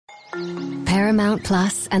Paramount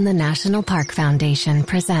Plus and the National Park Foundation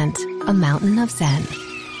present A Mountain of Zen.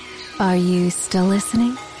 Are you still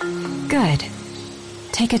listening? Good.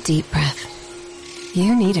 Take a deep breath.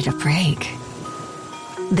 You needed a break.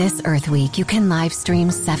 This Earth Week, you can live stream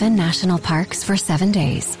 7 national parks for 7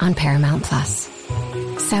 days on Paramount Plus.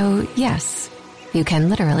 So, yes, you can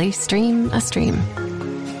literally stream a stream.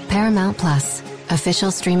 Paramount Plus,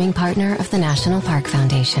 official streaming partner of the National Park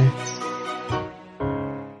Foundation.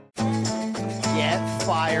 Get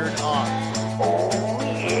fired up. Oh,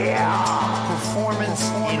 yeah.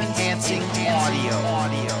 Performance-enhancing audio.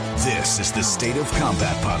 This is the State of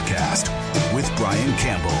Combat Podcast with Brian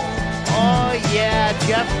Campbell. Oh, yeah,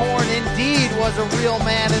 Jeff Horn indeed was a real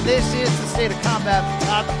man, and this is the State of Combat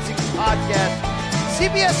Podcast,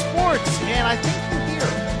 CBS Sports, and I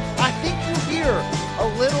think you hear a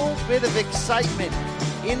little bit of excitement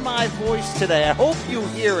in my voice today. I hope you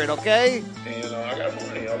hear it, okay? And I got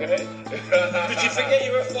money, okay? Did you forget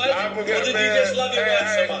you were fighting, or did you just love your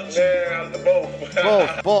man Yeah, so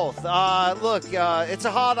much? both. Look, it's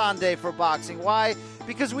a hot-on day for boxing. Why?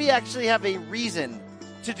 Because we actually have a reason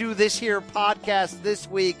to do this here podcast this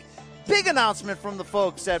week. Big announcement from the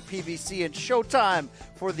folks at PBC and Showtime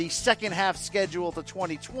for the second half schedule to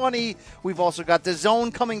 2020. We've also got the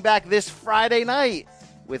Zone coming back this Friday night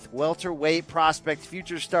with welterweight prospect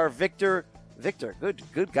future star Victor,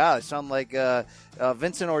 good guy. I sound like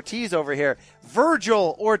Vincent Ortiz over here.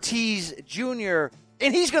 Vergil Ortiz Jr.,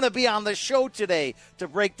 and he's going to be on the show today to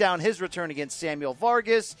break down his return against Samuel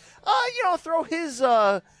Vargas.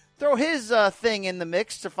 Throw his thing in the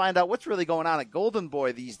mix to find out what's really going on at Golden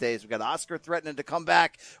Boy these days. We got Oscar threatening to come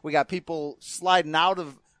back. We got people sliding out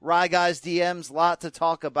of Rye Guys DMs. A lot to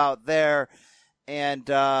talk about there. And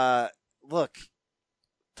look,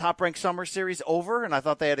 Top Rank Summer Series over, and I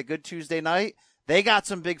thought they had a good Tuesday night. They got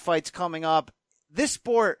some big fights coming up. This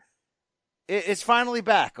sport is finally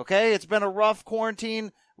back, okay? It's been a rough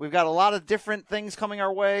quarantine. We've got a lot of different things coming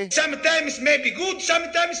our way. Sometimes it may be good,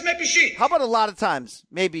 sometimes it may be shit. How about a lot of times?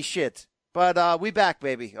 Maybe shit. But we back,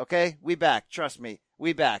 baby, okay? We back. Trust me.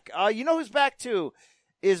 We back. You know who's back, too,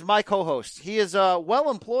 is my co-host. He is well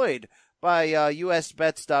employed by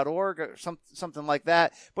usbets.org or something like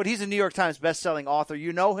that. But he's a New York Times bestselling author.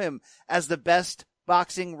 You know him as the best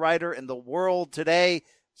boxing writer in the world today.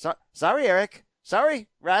 Sorry, Eric. Sorry,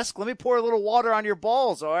 Rask, let me pour a little water on your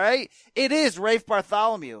balls, all right? It is Rafe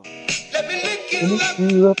Bartholomew. Let me lick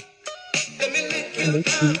you up. Let me lick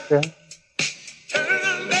you down.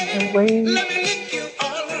 Turn back. Let me lick you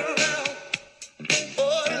all around.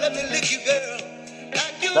 Oh, let me lick you, girl.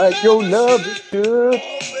 Like your love is good.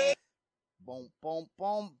 Boom, boom,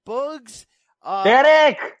 boom, Bugs.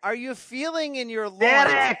 Derek! Are you feeling in your lungs?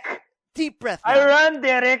 Derek! Deep breath now. I run,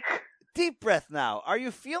 Derek! Deep breath now. Are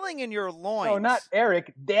you feeling in your loins? No, not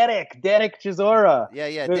Eric. Derek Chisora.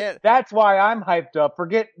 Yeah. That's why I'm hyped up.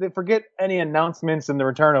 Forget any announcements in the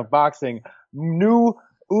return of boxing. New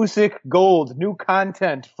Usyk gold, new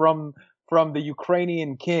content from the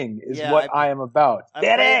Ukrainian king is what I am about. I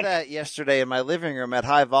played that yesterday in my living room at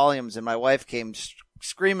high volumes, and my wife came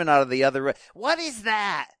screaming out of the other room. What is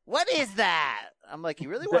that? What is that? I'm like, you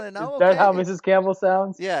really want to know? Is that how Mrs. Campbell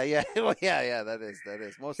sounds? Yeah. Well, yeah, that is.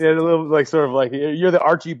 Most a little like sort of like you're the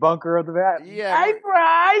Archie Bunker of the vat. Yeah. Hi,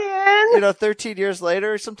 Brian. 13 years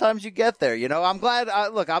later, sometimes you get there. I'm glad.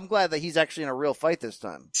 I'm glad that he's actually in a real fight this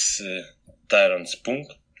time. Tyron Spunk.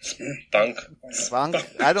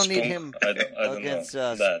 I don't need him I don't against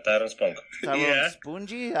know. Tyron Spunk. Tyrone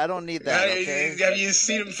Spungy. I don't need that. Okay. Have you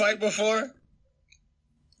seen him fight before?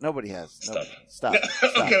 Nobody has. Stop.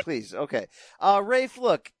 Okay. Please. Okay. Rafe,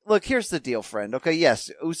 look, here's the deal, friend. Okay. Yes.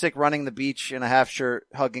 Usyk running the beach in a half shirt,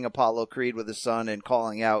 hugging Apollo Creed with his son and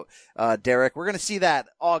calling out, Derek. We're going to see that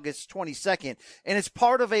August 22nd. And it's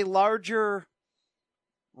part of a larger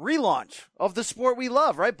relaunch of the sport we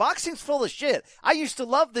love, right? Boxing's full of shit. I used to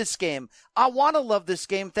love this game. I want to love this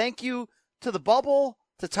game. Thank you to the Bubble,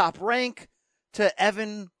 to Top Rank, to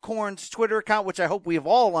Evan Korn's Twitter account, which I hope we've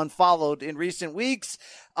all unfollowed in recent weeks,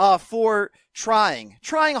 for trying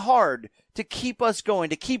hard to keep us going,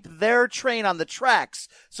 to keep their train on the tracks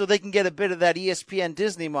so they can get a bit of that ESPN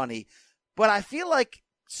Disney money. But I feel like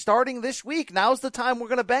starting this week, now's the time we're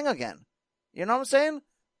going to bang again. You know what I'm saying?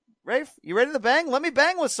 Rafe, you ready to bang? Let me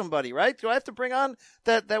bang with somebody, right? Do I have to bring on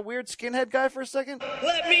that weird skinhead guy for a second?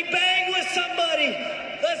 Let me bang with somebody.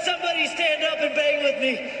 Let somebody stand up and bang with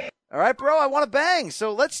me. All right, bro, I want to bang,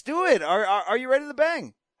 so let's do it. Are you ready to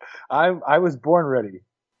bang? I was born ready.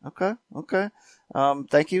 Okay.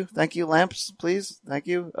 Thank you, Lamps, please. Thank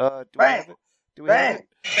you. Do we have it? Bang, bang,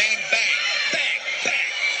 bang, bang,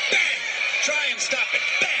 bang. Try and stop it.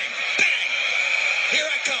 Bang, bang. Here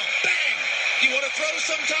I come. Bang! You want to throw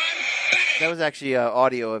sometime? Bang! That was actually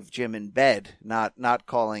audio of Jim in bed, not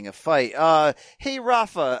calling a fight. Hey,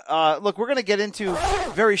 Rafa, look, we're going to get into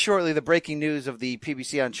very shortly the breaking news of the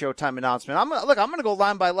PBC on Showtime announcement. I'm going to go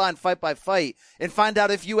line by line, fight by fight, and find out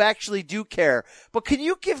if you actually do care. But can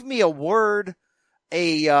you give me a word,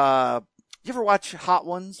 you ever watch Hot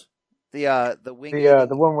Ones? The wing. The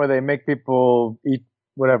one where they make people eat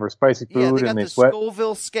whatever spicy food and they sweat.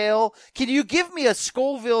 Scoville scale. Can you give me a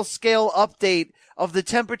Scoville scale update of the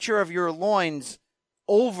temperature of your loins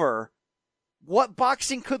over what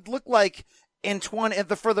boxing could look like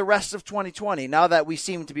for the rest of 2020? Now that we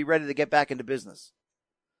seem to be ready to get back into business.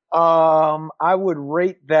 I would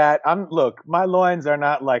rate that. Look, my loins are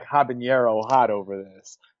not like habanero hot over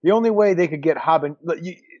this. The only way they could get I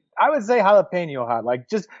would say jalapeno hot, like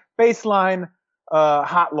just baseline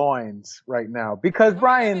hot loins right now. Because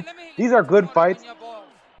Brian, these are good fights.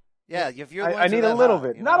 Yeah, if your I need a little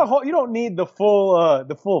bit, not a whole. You don't need the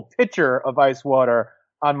full pitcher of ice water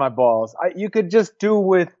on my balls. You could just do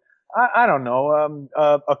with I don't know,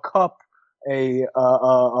 a cup, a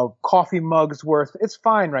coffee mug's worth. It's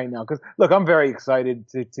fine right now. Because look, I'm very excited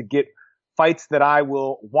to get fights that I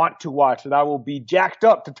will want to watch, that I will be jacked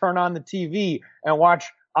up to turn on the TV and watch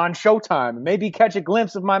on Showtime, maybe catch a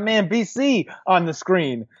glimpse of my man BC on the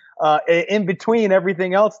screen, in between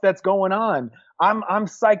everything else that's going on. I'm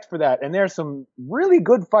psyched for that. And there's some really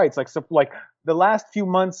good fights. Like the last few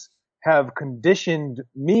months have conditioned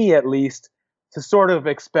me, at least, to sort of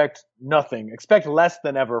expect less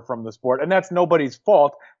than ever from the sport. And that's nobody's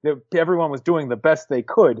fault. Everyone was doing the best they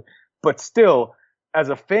could, but still, as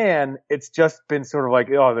a fan, it's just been sort of like,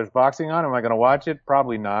 oh, there's boxing on. Am I going to watch it?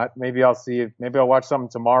 Probably not. Maybe I'll see it. Maybe I'll watch something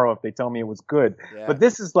tomorrow if they tell me it was good. Yeah. But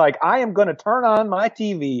this is like, I am going to turn on my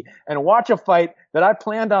TV and watch a fight that I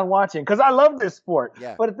planned on watching because I love this sport.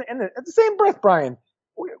 Yeah. But at the same breath, Brian,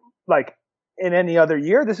 like in any other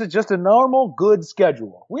year, this is just a normal, good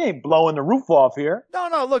schedule. We ain't blowing the roof off here. No.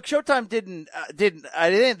 Look, Showtime didn't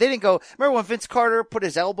go. Remember when Vince Carter put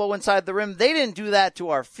his elbow inside the rim? They didn't do that to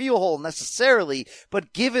our feel hole necessarily,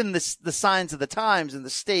 but given the signs of the times and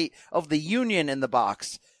the state of the union in the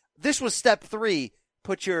box, this was step 3.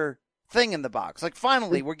 Put your thing in the box. Like,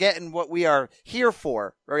 finally, we're getting what we are here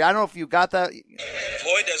for. I don't know if you got that.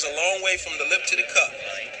 Floyd, there's a long way from the lip to the cup.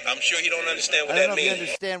 I'm sure you don't understand what that means. I don't know if you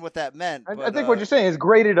understand what that meant. I think what you're saying is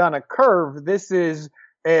graded on a curve. This is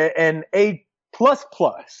an A++.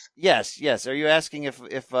 Yes. Are you asking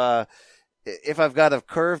if I've got a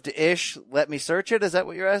curved-ish, let me search it? Is that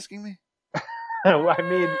what you're asking me? I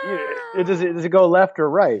mean, does it go left or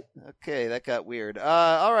right? Okay, that got weird.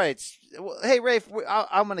 All right. Hey, Rafe,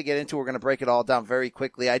 I'm going to get into it. We're going to break it all down very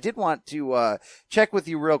quickly. I did want to check with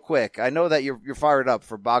you real quick. I know that you're fired up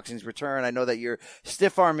for boxing's return. I know that you're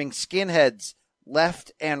stiff-arming skinheads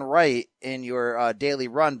left and right in your daily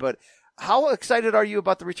run, but how excited are you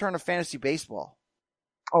about the return of fantasy baseball?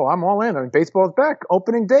 Oh, I'm all in. I mean, baseball's back.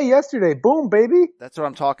 Opening day yesterday. Boom, baby. That's what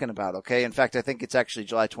I'm talking about, okay? In fact, I think it's actually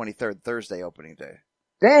July 23rd, Thursday opening day.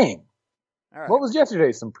 Dang. All right. What was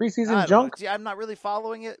yesterday? Some preseason junk? See, I'm not really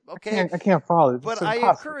following it, okay? I can't follow it. But I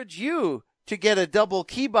encourage you to get a double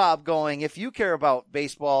kebab going if you care about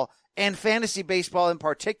baseball and fantasy baseball in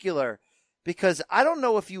particular, because I don't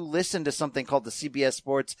know if you listen to something called the CBS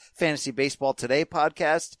Sports Fantasy Baseball Today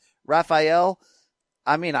podcast, Raphael.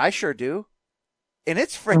 I mean, I sure do. And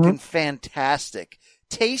it's freaking fantastic.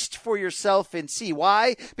 Taste for yourself and see.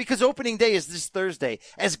 Why? Because opening day is this Thursday.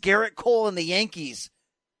 As Garrett Cole and the Yankees,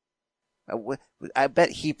 I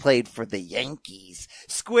bet he played for the Yankees,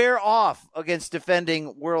 square off against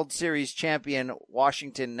defending World Series champion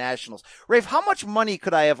Washington Nationals. Rafe, how much money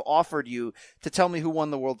could I have offered you to tell me who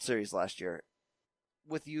won the World Series last year?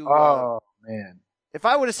 With you, man. If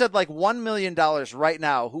I would have said like $1 million right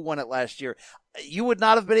now, who won it last year, you would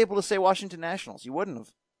not have been able to say Washington Nationals. You wouldn't have.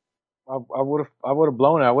 I would have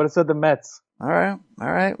blown it. I would have said the Mets. All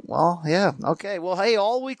right. Well, yeah. Okay. Well, hey,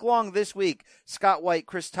 all week long this week, Scott White,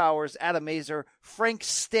 Chris Towers, Adam Mazer, Frank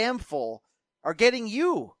Stamfel are getting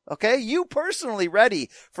you, okay? You personally ready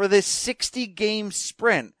for this 60-game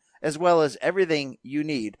sprint, as well as everything you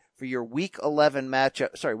need for your week 1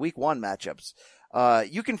 matchups.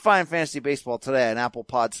 You can find Fantasy Baseball Today on Apple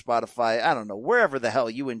Pod, Spotify, I don't know, wherever the hell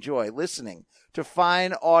you enjoy listening to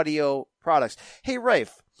fine audio products. Hey,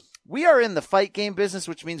 Rafe, we are in the fight game business,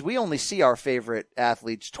 which means we only see our favorite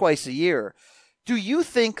athletes twice a year. Do you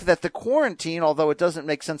think that the quarantine, although it doesn't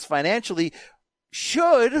make sense financially,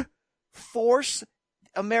 should force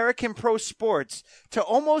American pro sports to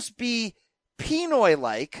almost be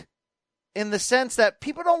Pinoy-like in the sense that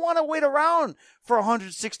people don't want to wait around for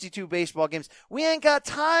 162 baseball games. We ain't got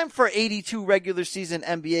time for 82 regular season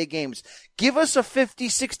NBA games. Give us a 50,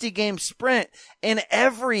 60 game sprint in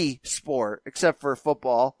every sport except for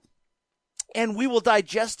football, and we will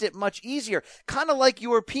digest it much easier. Kind of like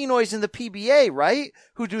your Pinoys in the PBA, right?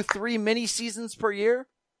 Who do 3 mini seasons per year.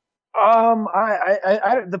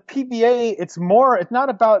 The PBA, it's not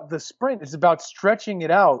about the sprint. It's about stretching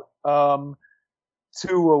it out,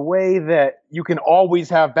 to a way that you can always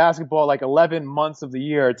have basketball like 11 months of the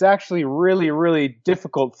year. It's actually really, really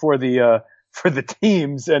difficult for the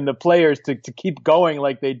teams and the players to keep going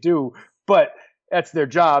like they do, but that's their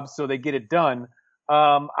job, so they get it done.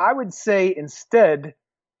 I would say instead,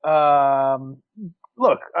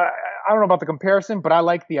 look, I don't know about the comparison, but I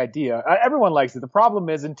like the idea. Everyone likes it. The problem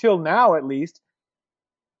is, until now at least,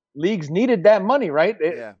 leagues needed that money, right?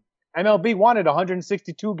 Yeah. MLB wanted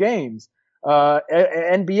 162 games.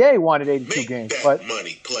 NBA wanted 82 Make games, that but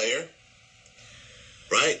money, player.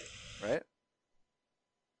 Right.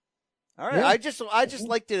 All right. Yeah. I just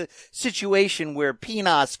like the situation where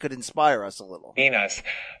Pinas could inspire us a little. Pinas.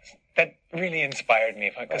 That really inspired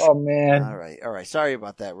me. Oh man. All right. Sorry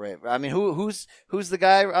about that, Ray. I mean, who's the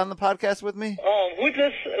guy on the podcast with me? Who's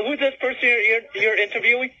this person you're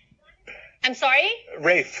interviewing? I'm sorry?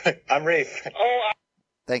 Rafe. I'm Rafe.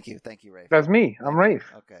 Thank you, Rafe. That's me. I'm Rafe.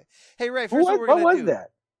 Okay. Hey, Rafe, here's what we're going to do. What was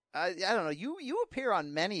that? I don't know. You appear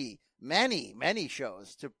on many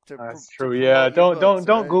shows to That's to true. Yeah. promote your books,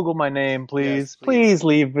 Don't right? Google my name, please. Yes, please.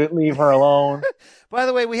 Please leave her alone. By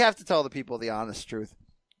the way, we have to tell the people the honest truth.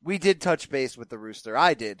 We did touch base with the Rooster.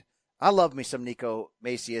 I did. I love me some Nico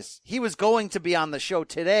Macias. He was going to be on the show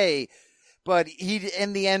today, but he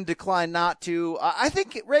in the end declined not to. I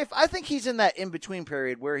think, Rafe, he's in that in-between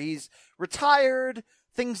period where he's retired.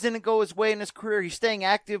 Things didn't go his way in his career. He's staying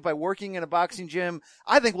active by working in a boxing gym.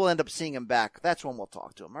 I think we'll end up seeing him back. That's when we'll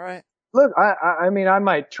talk to him, all right? Look, I mean, I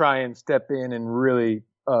might try and step in and really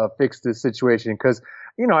fix this situation because,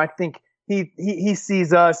 I think he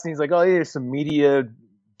sees us and he's like, oh, there's some media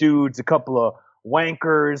dudes, a couple of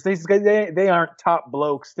wankers. They aren't top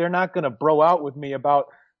blokes. They're not going to bro out with me about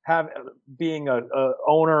being a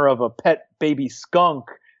owner of a pet baby skunk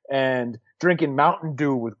and drinking Mountain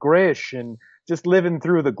Dew with Grish and just living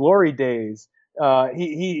through the glory days.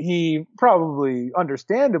 He probably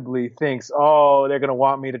understandably thinks, oh, they're going to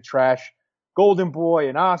want me to trash Golden Boy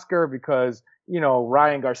and Oscar because,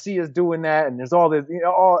 Ryan Garcia's doing that. And there's all this,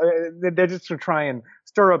 they're just going to try and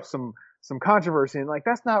stir up some controversy. And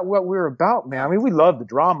that's not what we're about, man. I mean, we love the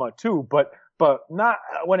drama too, but not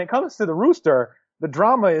when it comes to the Rooster, the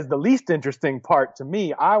drama is the least interesting part to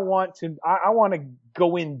me. I want to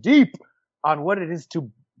go in deep on what it is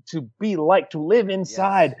to be like, to live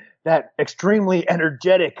inside that extremely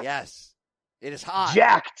energetic. Yes. It is hot.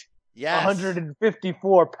 Jacked. Yes.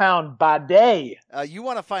 154-pound bidet. You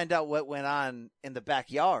want to find out what went on in the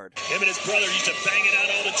backyard. Him and his brother used to bang it out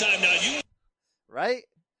all the time. Now you. Right?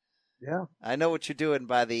 Yeah. I know what you're doing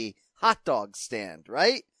by the hot dog stand,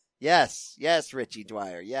 right? Yes, Richie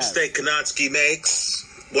Dwyer, yes. Mistake Kanatsky makes,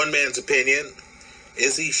 one man's opinion,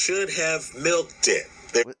 is he should have milked it.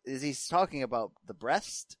 Is he talking about the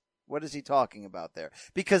breast? What is he talking about there?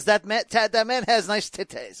 Because that man has nice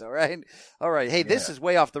titties, all right? All right, hey, This is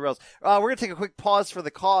way off the rails. We're going to take a quick pause for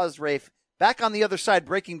the cause, Rafe. Back on the other side,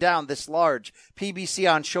 breaking down this large PBC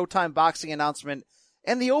on Showtime boxing announcement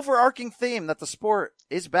and the overarching theme that the sport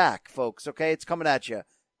is back, folks, okay? It's coming at you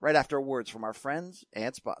right after words from our friends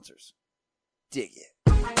and sponsors. Dig it.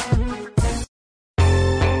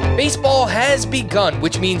 Baseball has begun,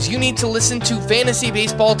 which means you need to listen to Fantasy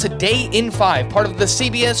Baseball Today in 5, part of the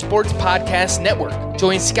CBS Sports Podcast Network.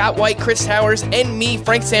 Join Scott White, Chris Towers, and me,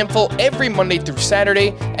 Frank Samfel, every Monday through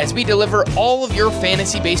Saturday as we deliver all of your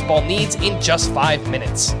fantasy baseball needs in just 5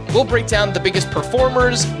 minutes. We'll break down the biggest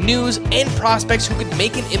performers, news, and prospects who could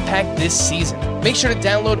make an impact this season. Make sure to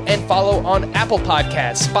download and follow on Apple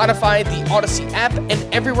Podcasts, Spotify, the Odyssey app,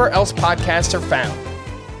 and everywhere else podcasts are found.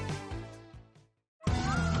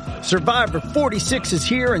 Survivor 46 is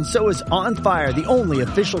here, and so is On Fire, the only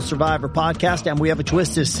official Survivor podcast, and we have a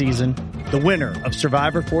twist this season. The winner of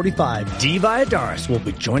Survivor 45, Dee Valladares, will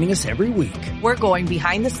be joining us every week. We're going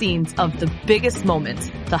behind the scenes of the biggest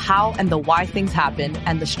moments, the how and the why things happen,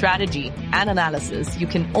 and the strategy and analysis you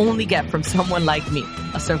can only get from someone like me,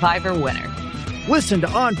 a Survivor winner. Listen to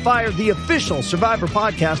On Fire, the official Survivor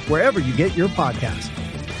podcast, wherever you get your podcasts.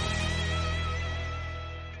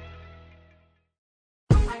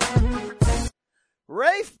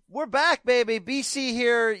 Rafe, we're back, baby. BC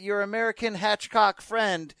here, your American Hatchcock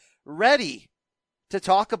friend, ready to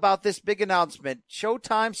talk about this big announcement.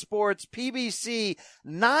 Showtime Sports, PBC,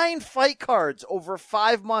 9 fight cards over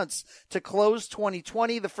 5 months to close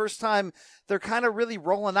 2020. The first time they're kind of really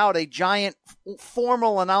rolling out a giant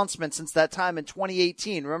formal announcement since that time in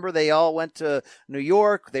 2018. Remember, they all went to New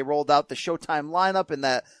York. They rolled out the Showtime lineup in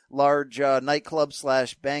that large nightclub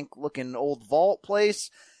 / bank looking old vault place.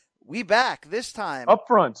 We back this time. Up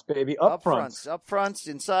fronts, baby. Up fronts,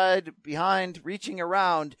 inside, behind, reaching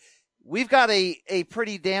around. We've got a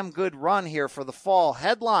pretty damn good run here for the fall,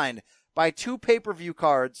 headlined by 2 pay-per-view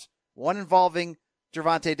cards, one involving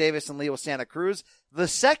Gervonta Davis and Leo Santa Cruz, the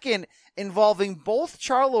second involving both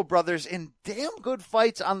Charlo brothers in damn good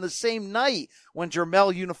fights on the same night when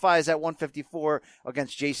Jermell unifies at 154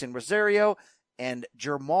 against Jason Rosario, and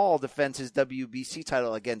Jermall defends his WBC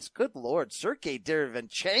title against, good Lord, Sergey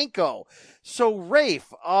Derevyanchenko. So,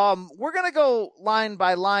 Rafe, we're going to go line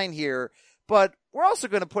by line here, but we're also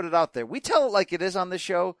going to put it out there. We tell it like it is on this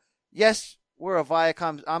show. Yes, I'm a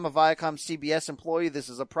Viacom CBS employee. This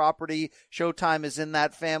is a property. Showtime is in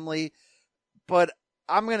that family. But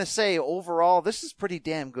I'm going to say, overall, this is pretty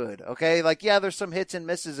damn good, okay? Like, yeah, there's some hits and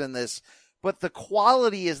misses in this, but the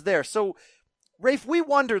quality is there. So, Rafe, we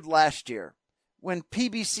wondered last year, when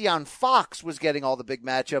PBC on Fox was getting all the big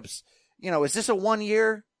matchups, is this a 1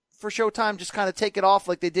 year for Showtime? Just kind of take it off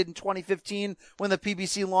like they did in 2015 when the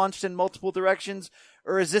PBC launched in multiple directions?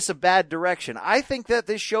 Or is this a bad direction? I think that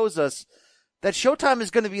this shows us that Showtime is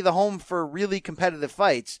going to be the home for really competitive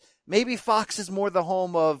fights. Maybe Fox is more the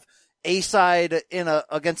home of A side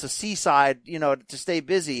against a C side, to stay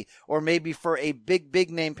busy, or maybe for a big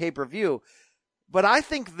name pay-per-view. But I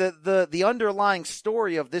think that the underlying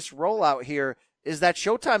story of this rollout here is that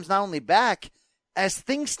Showtime's not only back, as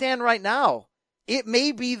things stand right now, it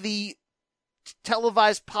may be the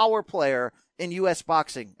televised power player in U.S.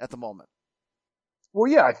 boxing at the moment.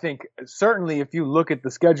 Well, yeah, I think certainly if you look at the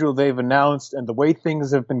schedule they've announced and the way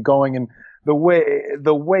things have been going and the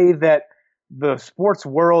way that the sports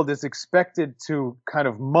world is expected to kind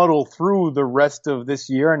of muddle through the rest of this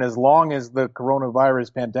year, and as long as the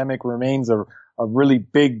coronavirus pandemic remains a really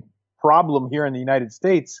big problem here in the United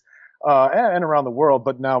States, and around the world,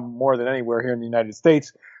 but now more than anywhere here in the United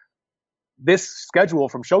States, this schedule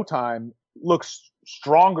from Showtime looks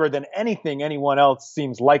stronger than anything anyone else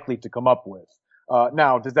seems likely to come up with.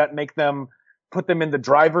 Now, does that make them put them in the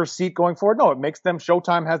driver's seat going forward? No, it makes them,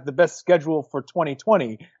 Showtime has the best schedule for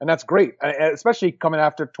 2020, and that's great, especially coming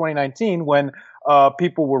after 2019 when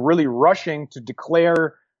people were really rushing to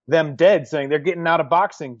declare them dead, saying they're getting out of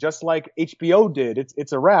boxing, just like HBO did.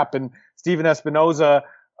 It's a wrap. And Steven Espinoza,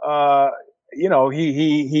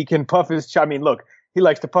 he can puff his chest. I mean, look, he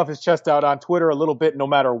likes to puff his chest out on Twitter a little bit no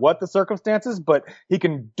matter what the circumstances, but he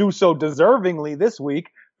can do so deservingly this week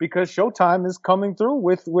because Showtime is coming through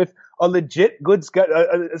with a legit good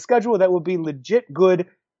a schedule that will be legit good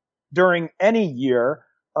during any year,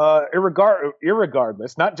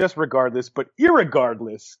 irregardless, not just regardless, but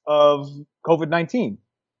irregardless of COVID-19.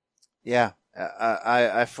 Yeah,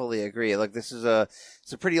 I fully agree. Look, it's a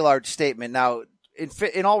pretty large statement. Now,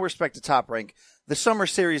 in all respect to Top Rank, the summer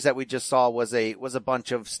series that we just saw was a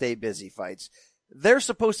bunch of stay busy fights. They're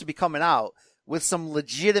supposed to be coming out with some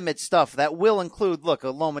legitimate stuff that will include, look, a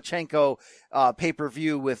Lomachenko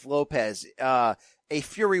pay-per-view with Lopez, a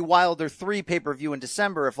Fury Wilder 3 pay-per-view in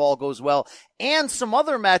December if all goes well, and some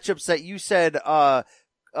other matchups that you said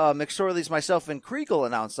McSorley's, myself, and Kriegel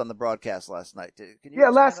announced on the broadcast last night.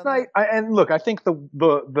 Last night. And look, I think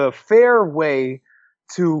the fair way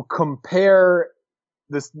to compare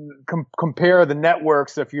the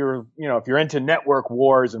networks, if you're into network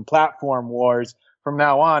wars and platform wars from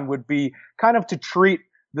now on, would be kind of to treat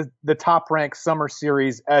the Top Rank Summer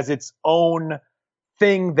Series as its own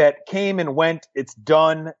thing that came and went, it's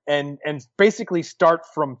done, and basically start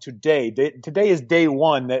from today. Today is day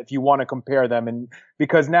one that if you want to compare them, and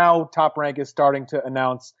because now Top Rank is starting to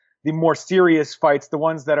announce the more serious fights, the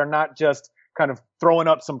ones that are not just kind of throwing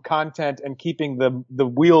up some content and keeping the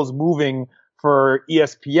wheels moving for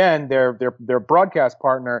ESPN, their broadcast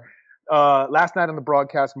partner. Last night on the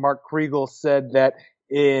broadcast, Mark Kriegel said that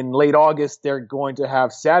in late August, they're going to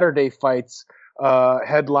have Saturday fights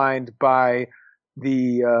headlined by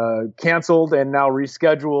the canceled and now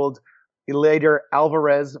rescheduled Eleider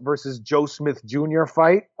Alvarez versus Joe Smith Jr.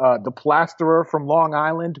 fight, the plasterer from Long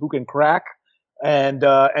Island who can crack. And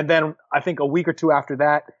then I think a week or two after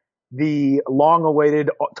that, the long-awaited,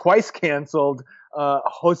 twice canceled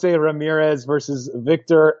Jose Ramirez versus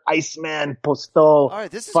Victor Iceman Postol. All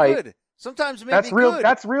right, this is fight. Good. Sometimes maybe that's real. Good.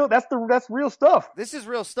 That's real. That's real stuff. This is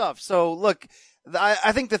real stuff. So look,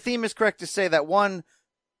 I think the theme is correct to say that one,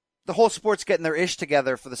 the whole sport's getting their ish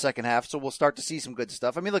together for the second half, so we'll start to see some good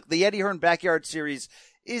stuff. I mean, look, the Eddie Hearn Backyard Series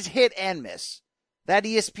is hit and miss. That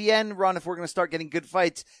ESPN run, if we're going to start getting good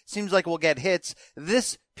fights, seems like we'll get hits.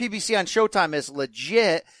 This PBC on Showtime is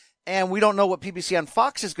legit, and we don't know what PBC on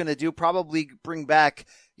Fox is going to do. Probably bring back,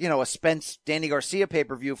 a Spence Danny Garcia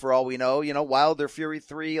pay-per-view for all we know. Wilder Fury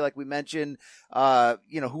 3, like we mentioned.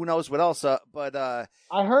 Who knows what else. But I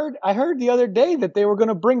heard the other day that they were going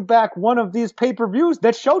to bring back one of these pay-per-views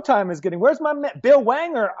that Showtime is getting. Where's my man, Bill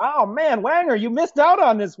Wanger? Oh man, Wanger, you missed out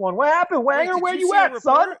on this one. What happened, Wanger? Where you at,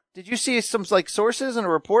 son? Did you see some sources and a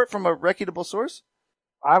report from a reputable source?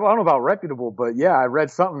 I don't know about reputable, but yeah, I read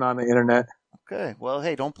something on the internet. Okay. Well,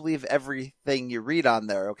 hey, don't believe everything you read on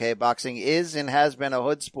there, okay? Boxing is and has been a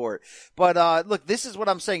hood sport. But, look, this is what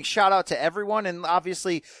I'm saying. Shout out to everyone. And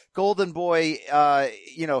obviously, Golden Boy,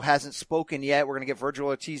 hasn't spoken yet. We're going to get Vergil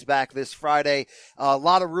Ortiz back this Friday. A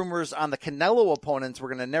lot of rumors on the Canelo opponents. We're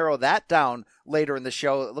going to narrow that down later in the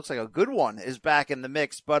show. It looks like a good one is back in the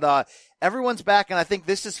mix. But, everyone's back, and I think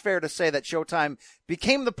this is fair to say that Showtime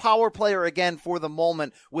became the power player again for the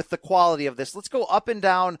moment with the quality of this. Let's go up and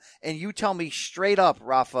down, and you tell me straight up,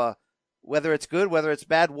 Rafa, whether it's good, whether it's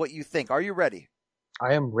bad, what you think. Are you ready?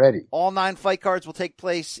 I am ready. All 9 fight cards will take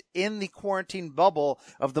place in the quarantine bubble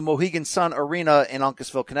of the Mohegan Sun Arena in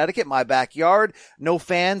Uncasville, Connecticut, my backyard. No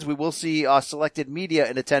fans. We will see selected media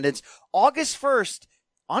in attendance. August 1st,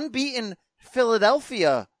 unbeaten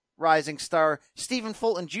Philadelphia rising star Stephen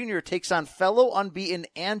Fulton Jr. takes on fellow unbeaten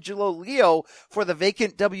Angelo Leo for the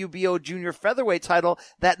vacant WBO junior featherweight title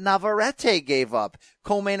that Navarrete gave up.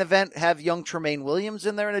 Co-main event have young Tremaine Williams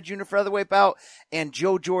in there in a junior featherweight bout, and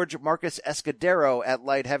Joe George Marcus Escudero at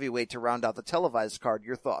light heavyweight to round out the televised card.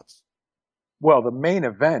 Your thoughts? Well, the main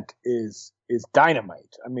event is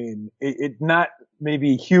dynamite. I mean, it not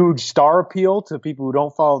maybe huge star appeal to people who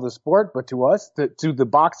don't follow the sport, but to us, to the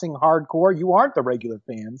boxing hardcore, you aren't the regular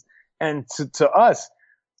fans. And to us,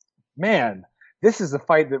 man, this is a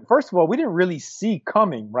fight that, first of all, we didn't really see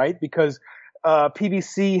coming, right? Because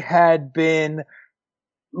PBC had been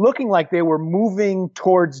looking like they were moving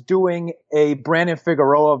towards doing a Brandon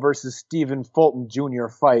Figueroa versus Stephen Fulton Jr.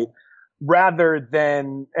 fight, rather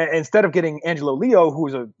than, instead of getting Angelo Leo,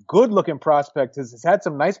 who's a good-looking prospect, has had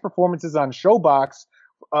some nice performances on Showbox,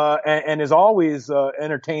 and is always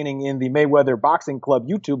entertaining in the Mayweather Boxing Club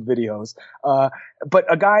YouTube videos.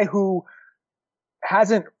 But a guy who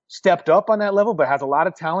hasn't stepped up on that level, but has a lot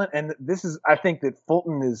of talent. And this is, I think that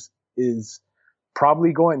Fulton is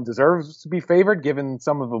probably deserves to be favored given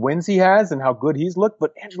some of the wins he has and how good he's looked.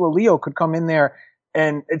 But Angelo Leo could come in there,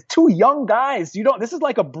 and it's 2 young guys. This is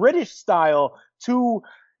like a British style, 2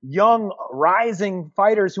 young rising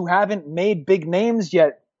fighters who haven't made big names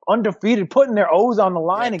yet, undefeated, putting their O's on the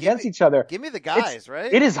line against each other. Give me the guys,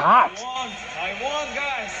 right? It is hot. I won,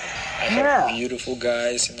 guys. I have beautiful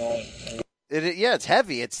guys, It's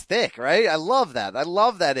heavy. It's thick, right? I love that. I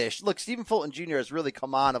love that ish. Look, Stephen Fulton Jr. has really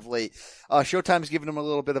come on of late. Showtime's given him a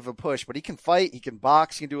little bit of a push, but he can fight. He can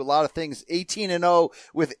box. He can do a lot of things. 18-0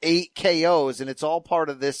 with 8 KOs, and it's all part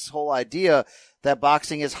of this whole idea that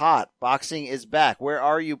boxing is hot. Boxing is back. Where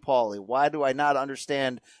are you, Paulie? Why do I not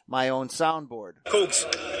understand my own soundboard? Folks,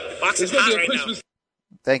 boxing's hot right now.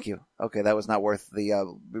 Thank you. Okay, that was not worth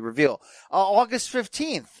the reveal. August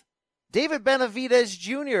 15th. David Benavidez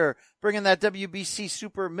Jr. bringing that WBC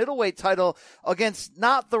super middleweight title against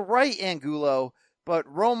not the right Angulo, but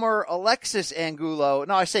Romer Alexis Angulo.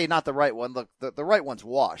 No, I say not the right one. Look, the right one's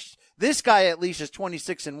washed. This guy at least is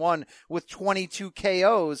 26-1 with 22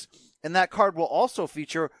 KOs, and that card will also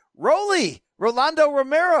feature Rolando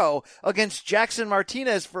Romero against Jackson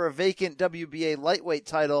Martinez for a vacant WBA lightweight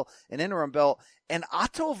title, an interim belt, and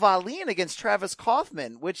Otto Wallin against Travis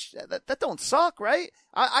Kaufman, which that don't suck, right?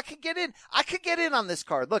 I could get in. I could get in on this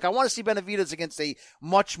card. Look, I want to see Benavidez against a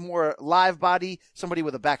much more live body, somebody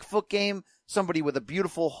with a back foot game, somebody with a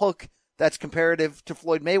beautiful hook that's comparative to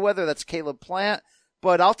Floyd Mayweather. That's Caleb Plant.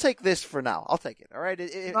 But I'll take this for now. I'll take it. All right.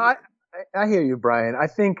 I hear you, Brian. I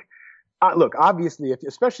think, look, obviously,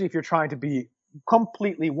 especially if you're trying to be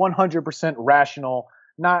completely 100% rational,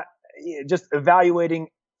 not just evaluating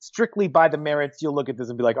strictly by the merits, you'll look at this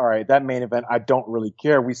and be like, all right, that main event, I don't really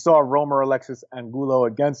care. We saw Romer Alexis Angulo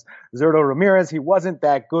against Zurdo Ramirez. He wasn't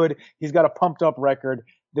that good. He's got a pumped up record.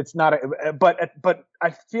 That's not but I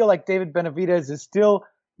feel like David Benavidez is still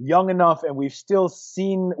young enough, and we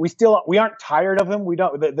aren't tired of him. We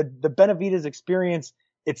don't, the Benavidez experience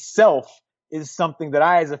itself is something that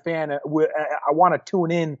I, as a fan, I want to tune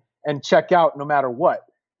in and check out no matter what,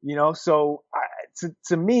 so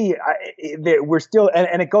to me, we're still,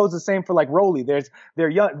 and it goes the same for like Rolly. They're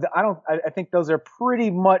young. I think those are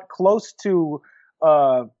pretty much close to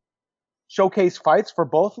showcase fights for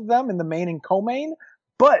both of them in the main and co-main,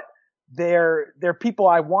 but they're people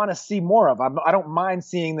I want to see more of. I don't mind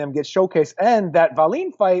seeing them get showcased. And that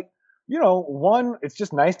Wallin fight, it's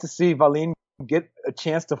just nice to see Wallin get a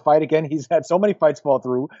chance to fight again. He's had so many fights fall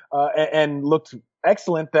through, and looked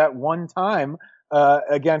excellent that one time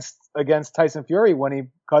against Tyson Fury when he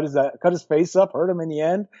cut his face up, hurt him in the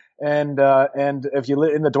end, and if you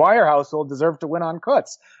live in the Dwyer household, deserved to win on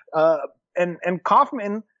cuts. And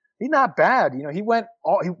Kaufman, he's not bad. He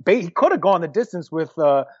could have gone the distance with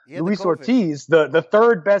Luis Ortiz, the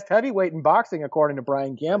third best heavyweight in boxing, according to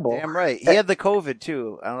Brian Campbell. Damn right. He had the COVID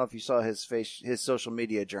too. I don't know if you saw his social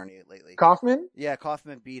media journey lately. Kaufman? Yeah,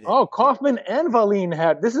 Kaufman beat it. Oh, Kaufman and Wallin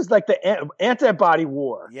this is like the antibody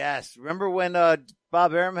war. Yes. Remember when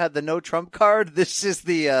Bob Arum had the no Trump card? This is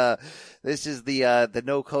the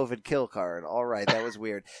no COVID kill card. All right. That was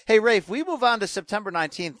weird. Hey, Rafe, we move on to September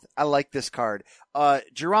 19th. I like this card.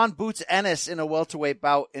 Jaron Boots Ennis in a welterweight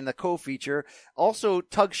bout in the co-feature. Also,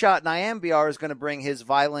 Tugshot Nyambiar is going to bring his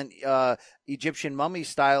violent, Egyptian mummy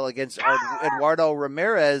style against Eduardo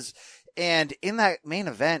Ramirez. And in that main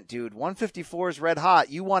event, dude, 154 is red hot.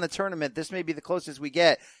 You won a tournament. This may be the closest we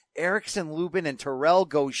get. Erickson Lubin and Terrell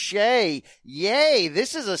Gaucher. Yay.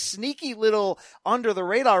 This is a sneaky little under the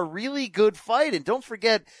radar, really good fight. And don't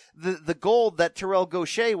forget the gold that Terrell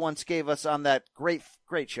Gaucher once gave us on that great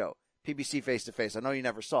show, PBC Face to Face. I know you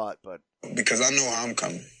never saw it, but. Because I know how I'm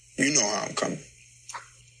coming. You know how I'm coming.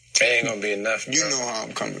 It ain't gonna be enough, bro. You know how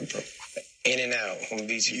I'm coming, bro. In and out. I'm gonna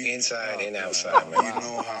beat you inside and outside, man. You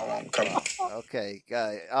know how I'm coming. Okay,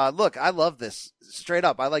 guy. Look, I love this. Straight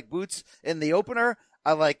up. I like Boots in the opener.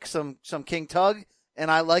 I like some King Tug, and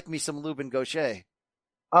I like me some Lubin Gaucher.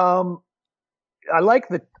 I like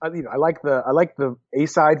the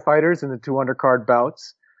A-side fighters in the 2 undercard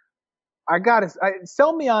bouts.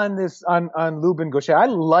 Sell me on this on Lubin Gaucher. I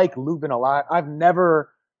like Lubin a lot. I've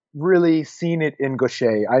never really seen it in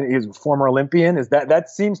Gaucher. He's a former Olympian. That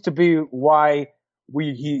seems to be why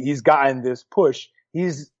he's gotten this push. He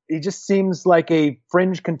just seems like a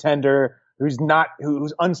fringe contender who's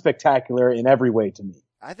unspectacular in every way to me.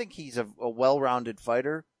 I think he's a well-rounded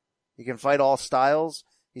fighter. He can fight all styles.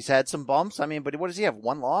 He's had some bumps. I mean, but what does he have?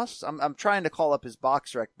 1 loss? I'm trying to call up his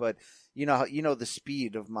box rec, but you know the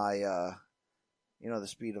speed of my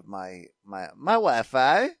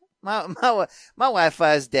Wi-Fi. My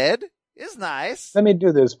Wi-Fi is dead. It's nice. Let me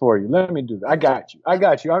do this for you. I got you. I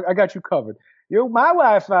got you covered. My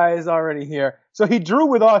Wi-Fi is already here. So he drew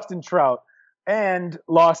with Austin Trout and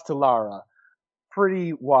lost to Lara.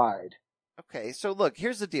 Pretty wide. Okay, so look,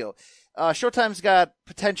 here's the deal. Showtime's got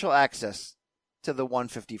potential access to the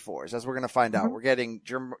 154s, as we're going to find out. We're getting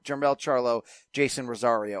Jermell Charlo, Jason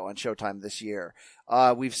Rosario on Showtime this year.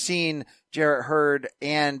 We've seen Jarrett Hurd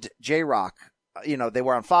and J-Rock. They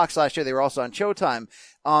were on Fox last year. They were also on Showtime.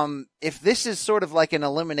 If this is sort of like an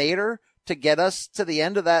eliminator to get us to the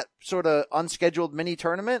end of that sort of unscheduled mini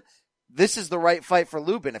tournament, this is the right fight for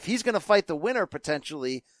Lubin. If he's going to fight the winner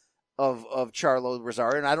potentially of Charlo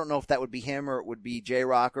Rosario, and I don't know if that would be him or it would be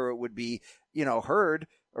J-Rock or it would be, Hurd,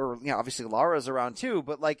 or, obviously Lara's around too,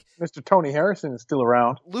 but like. Mr. Tony Harrison is still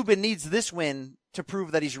around. Lubin needs this win to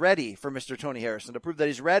prove that he's ready for Mr. Tony Harrison, to prove that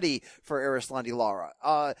he's ready for Arislandi Lara.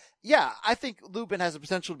 I think Lubin has the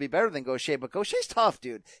potential to be better than Gaucher, but Gaucher's tough,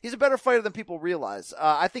 dude. He's a better fighter than people realize.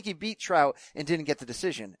 I think he beat Trout and didn't get the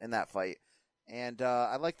decision in that fight. And,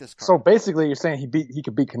 I like this card. So basically you're saying he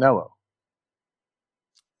could beat Canelo.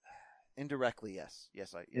 Indirectly, yes.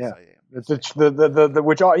 Yes, I am. Yes,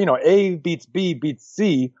 which A beats B beats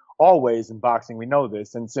C always in boxing. We know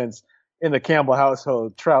this. And since in the Campbell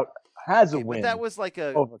household, Trout has a win. But that was like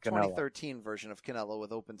a 2013 version of Canelo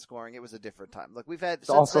with open scoring. It was a different time. Look, we've had it's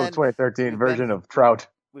also a 2013 version of Trout.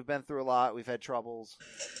 We've been through a lot. We've had troubles.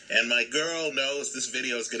 And my girl knows this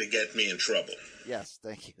video is going to get me in trouble. Yes,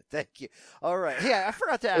 thank you. All right. Yeah, I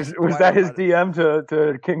forgot to ask. Was that his DM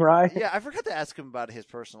to King Rye? Yeah, I forgot to ask him about his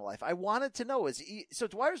personal life. I wanted to know, so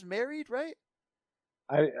Dwyer's married, right?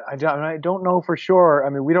 I don't know for sure. I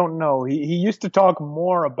mean, we don't know. He used to talk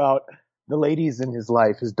more about the ladies in his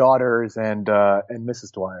life, his daughters and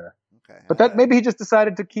Mrs. Dwyer. Okay. But that maybe he just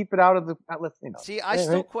decided to keep it out of the. See, I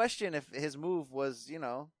still question if his move was,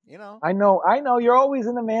 I know. You're always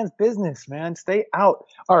in the man's business, man. Stay out.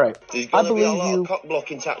 All right. I believe a lot of cock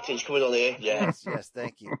blocking tactics coming on here. Yes,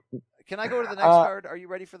 thank you. Can I go to the next card? Are you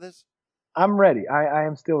ready for this? I'm ready. I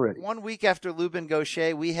am still ready. 1 week after Lubin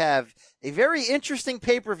Gaucher, we have a very interesting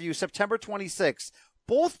pay-per-view, September 26th.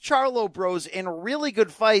 Both Charlo bros in really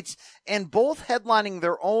good fights and both headlining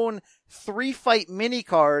their own 3-fight mini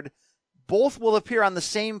card. Both will appear on the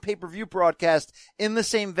same pay-per-view broadcast in the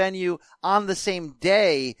same venue on the same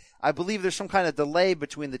day. I believe there's some kind of delay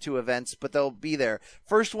between the two events, but they'll be there.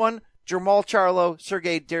 First one, Jermall Charlo,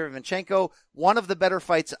 Sergey Derevyanchenko, one of the better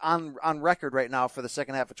fights on record right now for the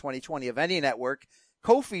second half of 2020 of any network.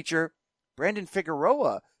 Co-feature, Brandon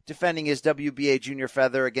Figueroa defending his WBA junior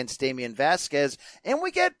feather against Damian Vasquez. And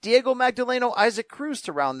we get Diego Magdaleno, Isaac Cruz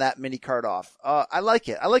to round that mini card off. I like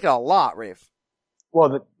it. I like it a lot, Rafe.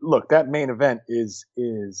 Well, look, that main event is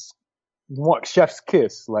what chef's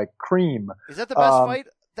kiss, like cream. Is that the best fight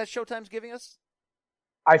that Showtime's giving us?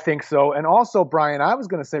 I think so. And also, Brian, I was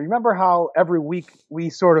going to say, remember how every week we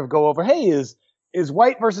sort of go over, hey, is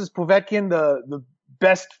White versus Povetkin the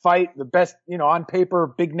best fight, the best, on paper,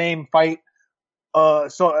 big name fight,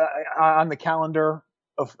 on the calendar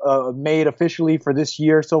made officially for this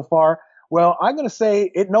year so far? Well, I'm going to say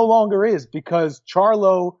it no longer is, because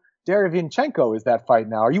Charlo Derevyanchenko is that fight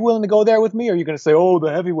now. Are you willing to go there with me? Or are you going to say, oh,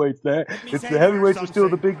 the heavyweights, the heavyweights are still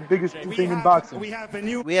the biggest thing in boxing? We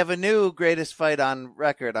have a new greatest fight on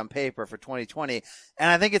record on paper for 2020, and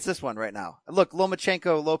I think it's this one right now. Look,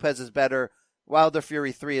 Lomachenko Lopez is better. Wilder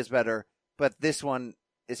Fury 3 is better, but this one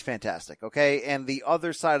is fantastic, okay? And the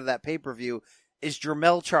other side of that pay-per-view is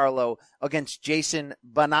Jermell Charlo against Jason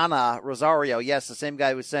Banana Rosario. Yes, the same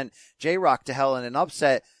guy who sent J-Rock to hell in an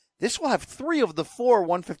upset. This will have 3 of the 4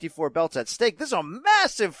 154 belts at stake. This is a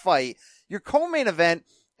massive fight. Your co-main event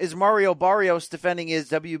is Mario Barrios defending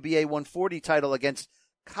his WBA 140 title against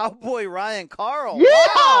Cowboy Ryan Carl.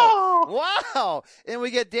 Yeah! Wow. And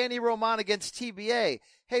we get Danny Roman against TBA.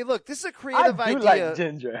 Hey, look, this is a creative I do idea. Like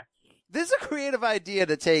Ginger. This is a creative idea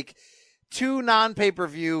to take 2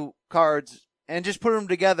 non-pay-per-view cards and just put them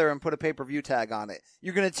together and put a pay-per-view tag on it.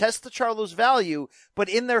 You're going to test the Charlo's value, but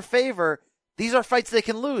in their favor, these are fights they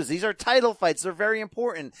can lose. These are title fights. They're very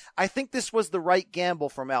important. I think this was the right gamble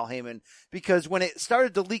from Al Heyman, because when it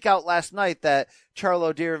started to leak out last night that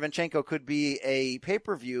Charlo Derevyanchenko could be a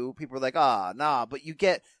pay-per-view, people were like, nah, but you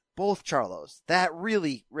get both Charlos. That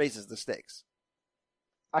really raises the stakes.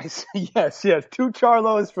 I see. Yes. 2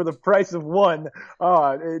 Charlos for the price of 1.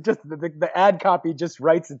 The ad copy just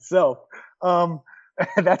writes itself.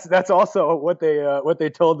 That's also what they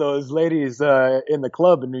told those ladies in the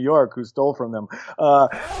club in New York who stole from them.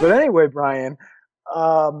 But anyway, Brian,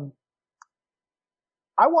 I'm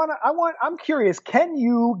curious. Can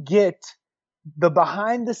you get the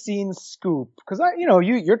behind the scenes scoop? Because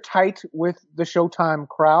you're tight with the Showtime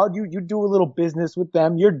crowd. You do a little business with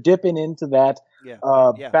them. You're dipping into that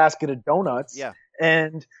basket of donuts. Yeah.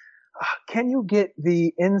 And can you get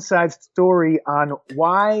the inside story on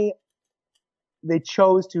why they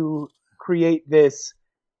chose to create this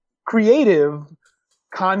creative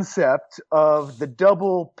concept of the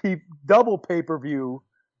double pay-per-view,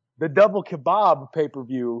 the double kebab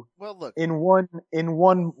pay-per-view? Well, look, in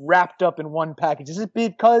one wrapped up in one package. Is it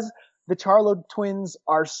because the Charlo twins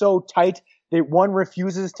are so tight that one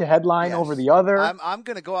refuses to headline over the other? I'm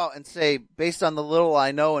going to go out and say, based on the little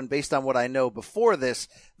I know and based on what I know before this,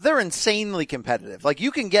 they're insanely competitive. Like,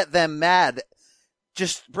 you can get them mad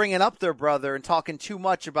just bringing up their brother and talking too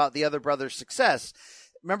much about the other brother's success.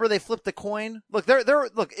 Remember they flipped the coin? Look,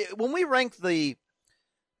 look, when we ranked the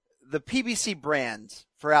PBC brands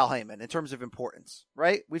for Al Heyman in terms of importance,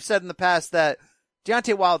 right? We've said in the past that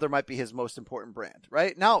Deontay Wilder might be his most important brand,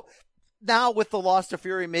 right? Now with the loss to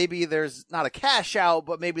Fury, maybe there's not a cash out,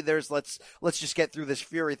 but maybe there's let's just get through this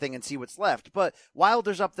Fury thing and see what's left. But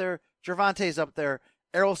Wilder's up there, Gervonta's up there,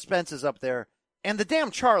 Errol Spence is up there, and the damn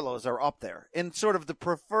Charlos are up there in sort of the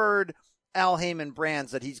preferred Al Heyman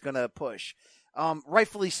brands that he's going to push.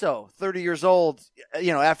 Rightfully so. 30 years old,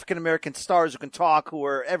 African-American stars who can talk, who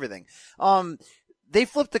are everything. They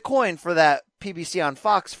flipped the coin for that PBC on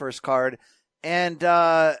Fox first card. And,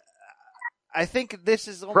 I think this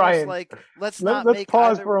is almost Brian, like, let's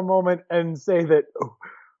pause for a moment and say that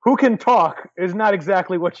who can talk is not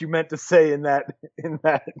exactly what you meant to say in that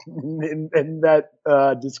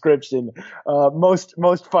description.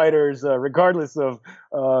 Most fighters, regardless of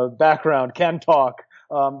background, can talk.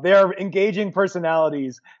 They're engaging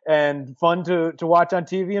personalities and fun to watch on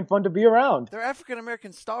TV and fun to be around. They're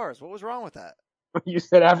African-American stars. What was wrong with that? You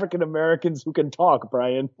said African-Americans who can talk,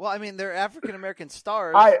 Brian. Well, I mean, they're African-American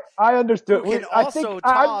stars. I understood. Who can also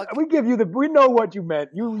talk. We know what you meant.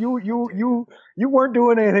 You weren't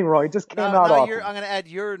doing anything wrong. You just came out off. I'm going to add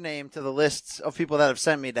your name to the lists of people that have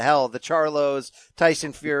sent me to hell. The Charlos,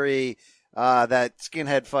 Tyson Fury, that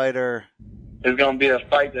skinhead fighter. It's going to be a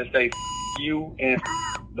fight that say you and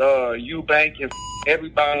the Eubank and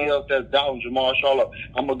everybody else that's down Jermall Charlo.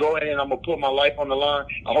 I'm going to go ahead and I'm going to put my life on the line.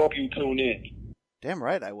 I hope you tune in. Damn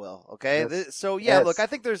right I will. Okay. Yes. So yeah, Yes. look, I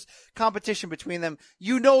think there's competition between them.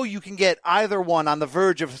 You know, you can get either one on the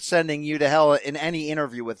verge of sending you to hell in any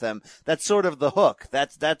interview with them. That's sort of the hook. I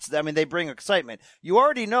mean, they bring excitement. You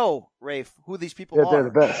already know, Rafe, who these people are. They're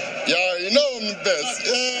the best. Yeah, you know I'm the best.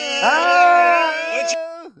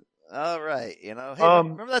 All right. You know, hey,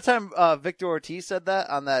 remember that time, Victor Ortiz said that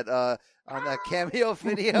on that cameo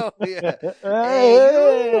video? Yeah.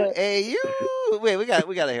 Hey, you. Wait, we got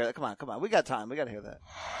to hear that. Come on. We got time. We got to hear that.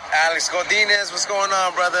 Alex Godinez, what's going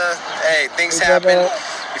on, brother? Hey, things happen.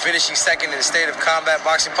 You're finishing second in the State of Combat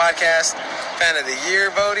Boxing Podcast. Fan of the Year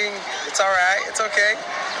voting. It's all right. It's okay.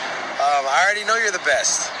 I already know you're the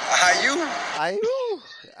best. How you?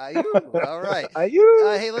 All right.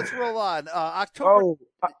 Hey, let's roll on. October.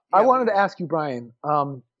 I wanted to ask you, Brian.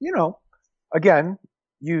 Again,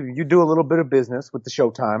 you do a little bit of business with the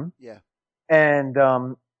Showtime. Yeah. And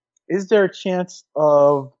is there a chance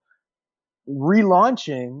of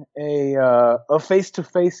relaunching a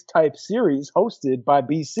face-to-face type series hosted by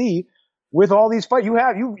BC with all these fights?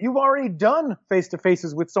 You've already done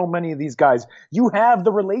face-to-faces with so many of these guys. You have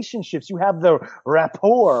the relationships. You have the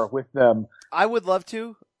rapport with them. I would love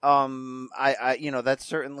to. That's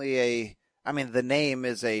certainly the name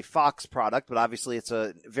is a Fox product, but obviously it's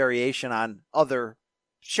a variation on other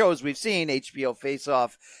shows we've seen, HBO Face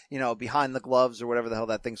Off, Behind the Gloves or whatever the hell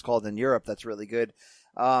that thing's called in Europe. That's really good.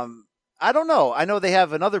 I don't know. I know they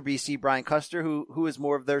have another BC, Brian Custer, who is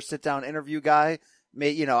more of their sit down interview guy.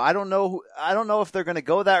 I don't know if they're going to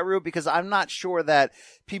go that route because I'm not sure that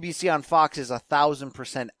PBC on Fox is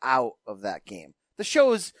 1,000% out of that game. The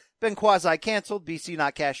show's been quasi canceled. BC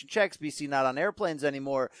not cashing checks. BC not on airplanes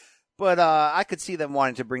anymore. But I could see them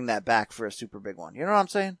wanting to bring that back for a super big one. You know what I'm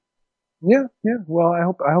saying? Yeah. Well, I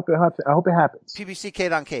hope it happens. PBC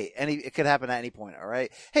Kate on Kate. It could happen at any point. All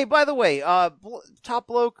right. Hey, by the way, top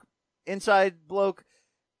bloke, inside bloke.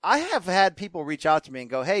 I have had people reach out to me and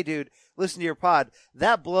go, "Hey, dude, listen to your pod.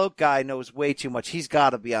 That bloke guy knows way too much. He's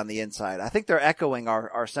got to be on the inside." I think they're echoing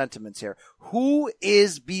our sentiments here. Who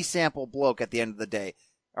is B Sample bloke at the end of the day?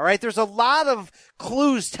 All right. There's a lot of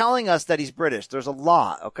clues telling us that he's British. There's a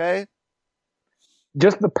lot. Okay.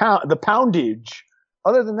 Just the poundage.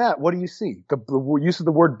 Other than that, what do you see? The use of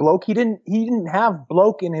the word bloke. He didn't have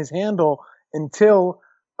bloke in his handle until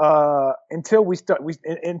later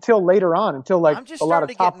on, until like a lot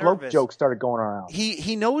of top bloke jokes started going around.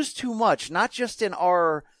 He knows too much, not just in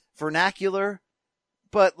our vernacular,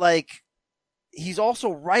 but like he's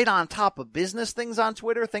also right on top of business things on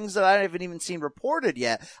Twitter, things that I haven't even seen reported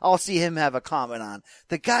yet. I'll see him have a comment on.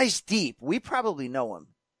 The guy's deep. We probably know him.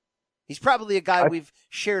 He's probably a guy we've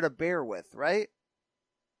shared a beer with, right?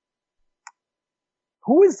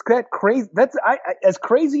 Who is that crazy? As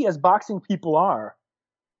crazy as boxing people are.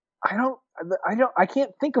 I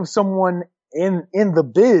can't think of someone in the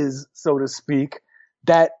biz, so to speak,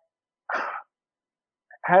 that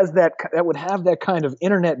would have that kind of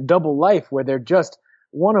internet double life where they're just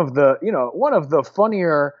one of the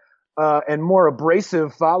funnier and more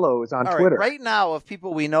abrasive follows on Twitter. Right now, of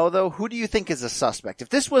people we know, though, who do you think is a suspect? If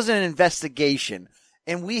this was an investigation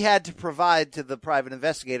and we had to provide to the private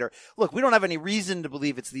investigator, look, we don't have any reason to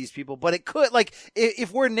believe it's these people, but it could, like,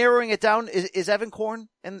 if we're narrowing it down, is Evan Korn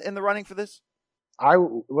in the running for this?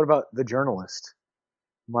 What about the journalist,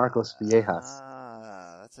 Marcos Viejas?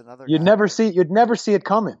 That's another You'd never see it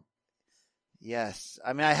coming. Yes.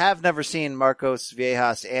 I mean, I have never seen Marcos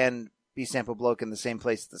Viejas and B Sample bloke in the same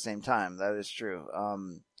place at the same time. That is true.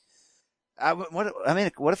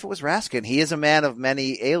 What if it was Raskin? He is a man of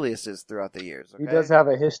many aliases throughout the years. Okay? He does have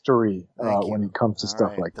a history when it comes to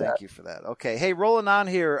stuff like that. Thank you for that. Okay. Hey, rolling on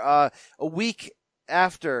here. 2 weeks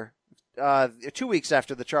after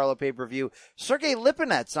the Charlo pay-per-view, Sergey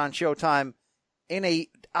Lipinets on Showtime in a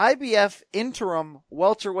IBF interim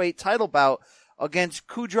welterweight title bout against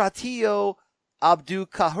Kudratillo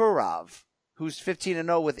Abdukahurov, who's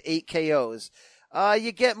 15-0 with 8 KOs.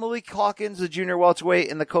 You get Malik Hawkins, the junior welterweight,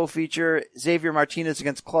 in the co-feature. Xavier Martinez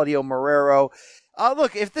against Claudio Marrero.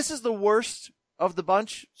 Look, if this is the worst of the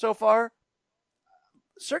bunch so far,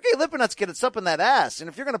 Sergey Lipinets gets up in that ass. And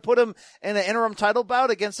if you're going to put him in an interim title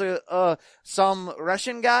bout against some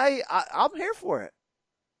Russian guy, I'm here for it.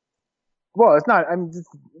 Well, it's not.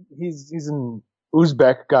 He's an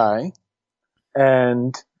Uzbek guy,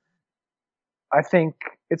 and I think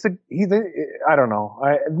I don't know.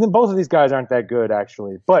 Both of these guys aren't that good,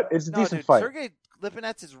 actually, but it's a decent fight. Sergey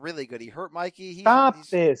Lipinets is really good. He hurt Mikey. Stop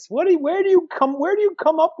this! Where do you come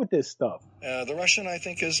up with this stuff? The Russian, I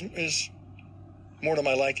think, is more to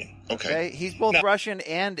my liking. Okay. He's both Russian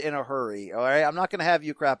and in a hurry. All right. I'm not going to have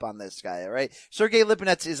you crap on this guy. All right. Sergey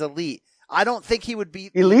Lipinets is elite. I don't think he would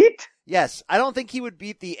beat elite. Yes, I don't think he would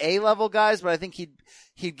beat the A-level guys, but I think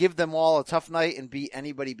he'd give them all a tough night and beat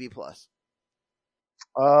anybody B+.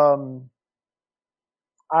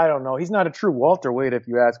 I don't know. He's not a true welterweight, if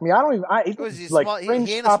you ask me. I don't even. He's like fringe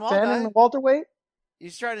top 10 in welterweight.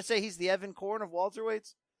 He's trying to say he's the Evan Korn of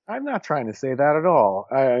welterweights? I'm not trying to say that at all.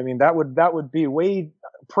 I mean, that would be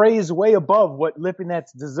praise way above what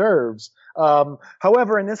Lipinets deserves.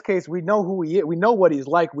 However, in this case, we know who he is. We know what he's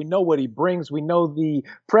like. We know what he brings. We know the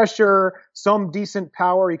pressure, some decent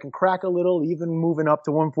power. He can crack a little, even moving up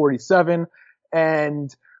to 147.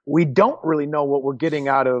 And we don't really know what we're getting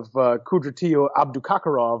out of Kudratio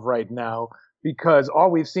Abdukakarov right now, because all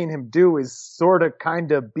we've seen him do is sort of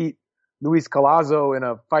kind of beat Luis Collazo in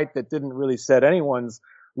a fight that didn't really set anyone's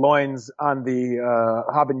loins on the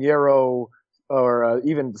habanero or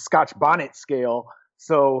even the Scotch bonnet scale.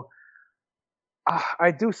 So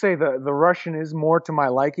I do say the Russian is more to my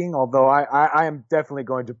liking, although I am definitely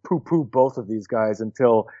going to poo-poo both of these guys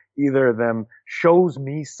until either of them shows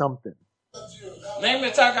me something. Name the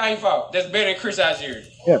top guy he fought that's better than Chris Algieri.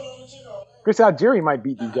 Yeah. Chris Algieri might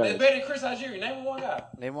beat these guys. That's better than Chris Algieri. Name one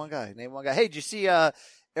guy. Name one guy. Hey, did you see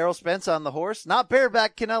Errol Spence on the horse? Not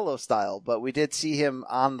bareback Canelo style, but we did see him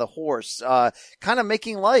on the horse. Kind of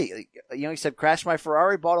making light. You know, he said, crashed my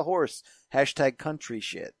Ferrari, bought a horse. # country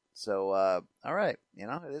shit. So, all right. You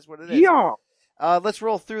know, it is what it is. Yeah. Let's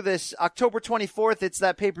roll through this. October 24th, it's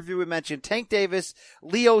that pay-per-view we mentioned. Tank Davis,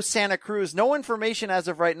 Leo Santa Cruz. No information as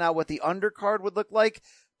of right now what the undercard would look like.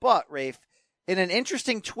 But, Rafe, in an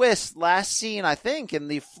interesting twist, last seen, I think, in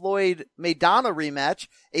the Floyd Maidana rematch,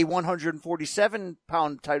 a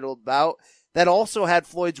 147-pound title bout that also had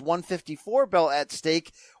Floyd's 154 belt at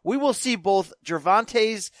stake, we will see both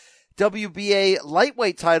Gervonta's WBA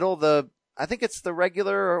lightweight title, I think it's the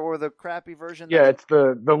regular or the crappy version. Yeah, it's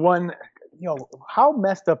the one. You know, how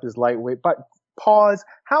messed up is lightweight? But pause.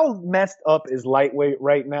 How messed up is lightweight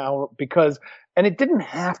right now? Because, and it didn't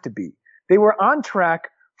have to be. They were on track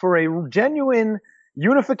for a genuine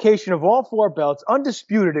unification of all four belts,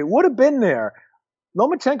 undisputed. It would have been there.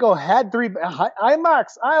 Lomachenko had three. I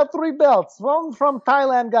have 3 belts from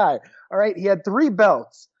Thailand guy. All right, he had 3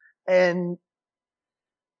 belts, and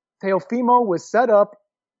Teofimo was set up,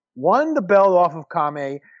 won the belt off of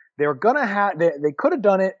Kame. They were gonna have. They could have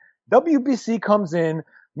done it. WBC comes in,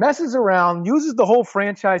 messes around, uses the whole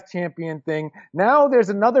franchise champion thing. Now there's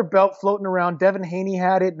another belt floating around. Devin Haney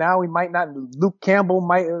had it. Now he might not. Luke Campbell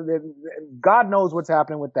might. God knows what's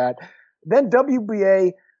happening with that. Then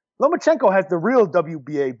WBA. Lomachenko has the real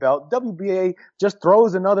WBA belt. WBA just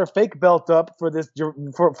throws another fake belt up for this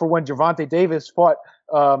for when Gervonta Davis fought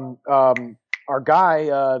our guy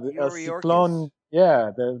Cyclone.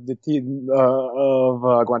 Yeah, the team of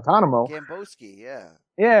Guantanamo. Gamboski, yeah.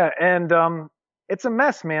 Yeah, and it's a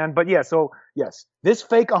mess, man. But yeah, so yes, this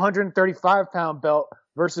fake 135-pound belt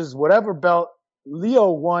versus whatever belt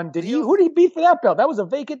Leo won. Who did he beat for that belt? That was a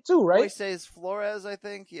vacant too, right? Moises Flores, I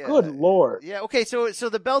think. Yeah. Good Lord. Yeah. Okay. So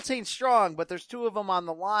the belts ain't strong, but there's 2 of them on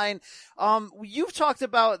the line. You've talked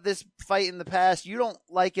about this fight in the past. You don't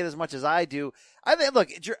like it as much as I do. I think, look,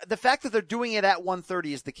 the fact that they're doing it at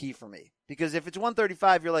 130 is the key for me, because if it's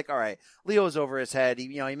 135, you're like, all right, Leo's over his head.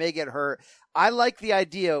 He may get hurt. I like the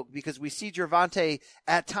idea because we see Gervonta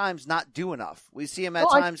at times not do enough. We see him at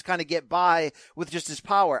times kind of get by with just his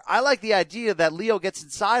power. I like the idea that Leo gets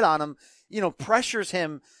inside on him, pressures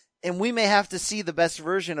him, and we may have to see the best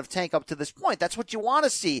version of Tank up to this point. That's what you want to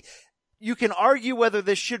see. You can argue whether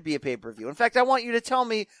this should be a pay-per-view. In fact, I want you to tell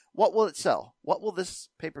me, what will it sell? What will this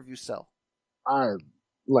pay-per-view sell?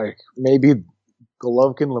 Maybe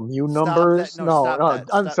Golovkin Lemieux numbers.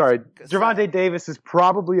 I'm sorry. Gervonta Davis is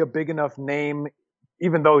probably a big enough name,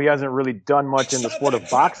 even though he hasn't really done much in the sport of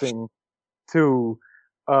boxing to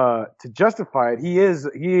justify it.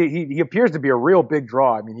 He appears to be a real big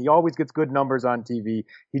draw. I mean, he always gets good numbers on TV.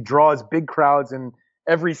 He draws big crowds in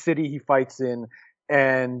every city he fights in,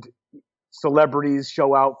 and celebrities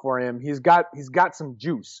show out for him. He's got some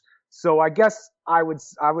juice. So I guess I'd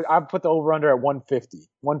put the over under at 150.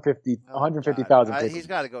 150,000. He's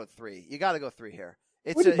got to go 3. You got to go 3 here.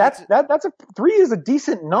 That's 3 is a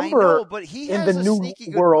decent number. I know, but he has in the new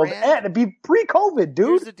world, and it'd be pre-COVID, dude.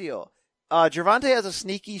 Here's the deal. Gervonta has a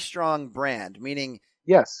sneaky strong brand, meaning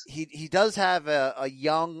yes, he does have a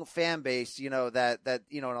young fan base, that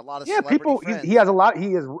and a lot of people. Friends. He has a lot.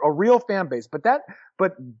 He is a real fan base, but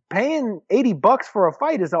paying $80 for a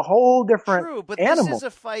fight is a whole different True, but animal. This is a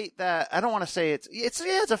fight that I don't want to say it's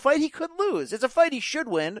a fight he could lose. It's a fight he should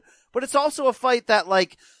win, but it's also a fight that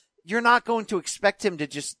you're not going to expect him to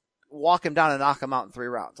just walk him down and knock him out in 3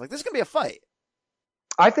 rounds. This is gonna be a fight.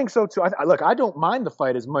 I think so too. Look, I don't mind the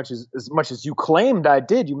fight as much as you claimed I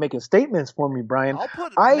did. You making statements for me, Brian. I'll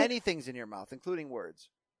put many things in your mouth, including words.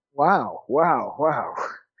 Wow.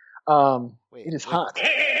 It is hot.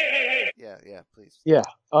 Yeah, please. Yeah.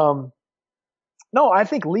 No, I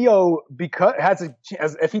think Leo, because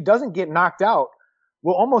if he doesn't get knocked out,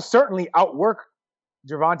 will almost certainly outwork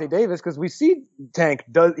Gervonta Davis, because we see Tank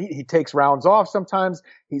he takes rounds off sometimes.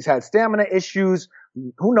 He's had stamina issues.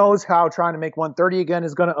 Who knows how trying to make 130 again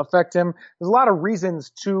is going to affect him. There's a lot of reasons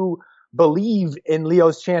to believe in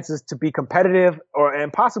Leo's chances to be competitive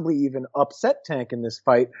and possibly even upset Tank in this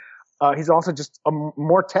fight. He's also just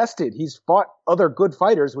more tested. He's fought other good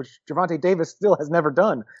fighters, which Gervonta Davis still has never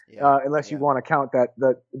done, unless you want to count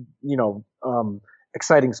that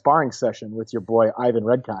exciting sparring session with your boy Ivan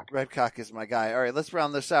Redcock. Redcock is my guy. All right, let's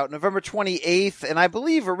round this out. November 28th, and I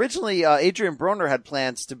believe originally Adrian Broner had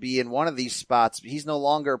plans to be in one of these spots, but he's no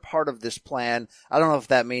longer part of this plan. I don't know if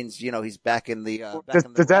that means, he's back in the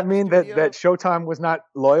Does that mean that Showtime was not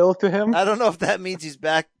loyal to him? I don't know if that means he's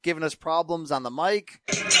back giving us problems on the mic.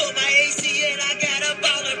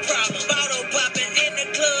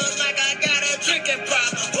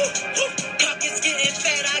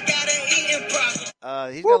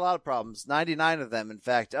 He's got a lot of problems, 99 of them, in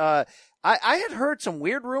fact. I had heard some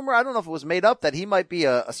weird rumor, I don't know if it was made up, that he might be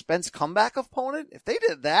a Spence comeback opponent. If they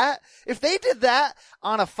did that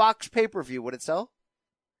on a Fox pay-per-view, would it sell?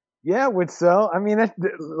 Yeah, it would sell. I mean,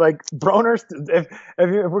 like Broner, if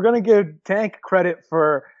we're going to give Tank credit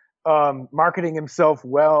for marketing himself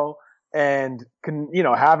well and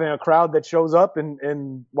having a crowd that shows up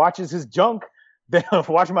and watches his junk, then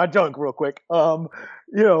watch my junk real quick.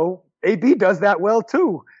 AB does that well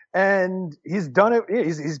too. And he's done it.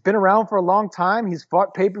 He's been around for a long time. He's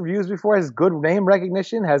fought pay-per-views before, has good name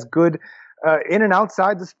recognition, has good in and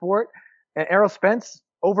outside the sport. And Errol Spence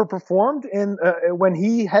overperformed when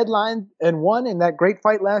he headlined and won in that great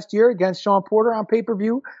fight last year against Sean Porter on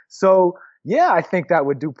pay-per-view. So yeah, I think that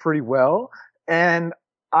would do pretty well. And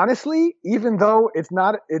honestly, even though it's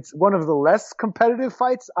one of the less competitive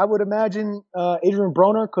fights I would imagine Adrian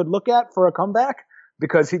Broner could look at for a comeback,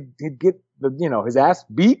 because he'd get his ass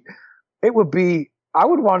beat. I would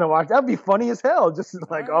want to watch. That'd be funny as hell. Just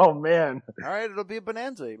like, oh man. All right, it'll be a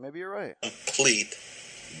bonanza. Maybe you're right. Complete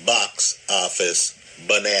box office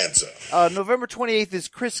bonanza. November 28th is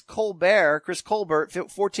Chris Colbert,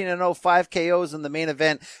 14-0, 5 KOs in the main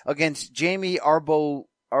event against Jamie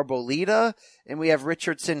Arboleda. And we have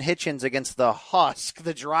Richardson Hitchens against the husk,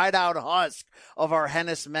 the dried out husk of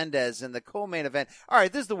Argenis Mendez in the co-main event. All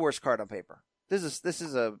right, this is the worst card on paper. This is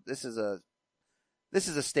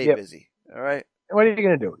a stay busy. All right. What are you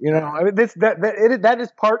gonna do? I mean, that is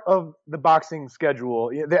part of the boxing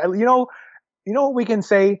schedule. What we can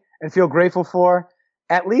say and feel grateful for.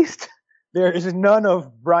 At least there is none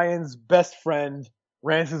of Brian's best friend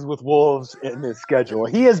Rances with Wolves in this schedule.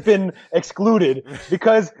 He has been excluded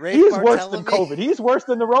because he's worse than COVID. He's worse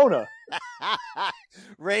than the Rona.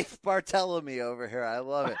 Rafe Bartholomew over here. I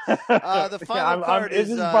love it. The final card is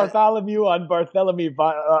Bartholomew on Bartholomew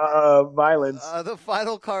violence. The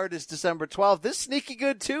final card is December 12th. This sneaky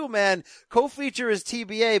good too, man. Co-feature is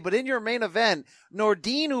TBA, but in your main event,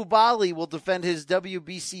 Nordine Ubali will defend his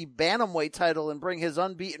WBC bantamweight title and bring his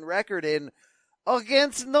unbeaten record in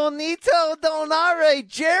against Nonito Donare.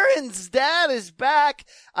 Jaren's dad is back.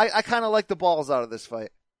 I kind of like the balls out of this fight.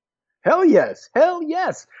 Hell yes.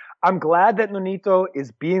 I'm glad that Nonito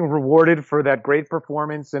is being rewarded for that great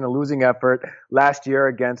performance in a losing effort last year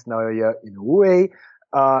against Naoya Inoue.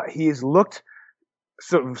 He's looked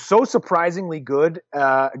so surprisingly good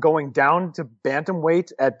going down to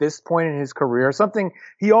bantamweight at this point in his career, something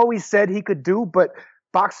he always said he could do, but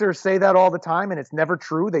boxers say that all the time and it's never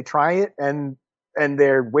true. They try it and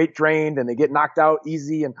they're weight drained and they get knocked out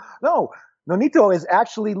easy. And no, Nonito is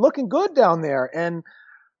actually looking good down there. And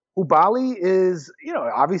Ubali is,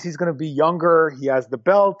 obviously he's going to be younger. He has the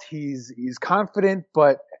belt. He's confident,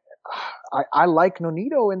 but I like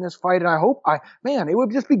Nonito in this fight. And I hope it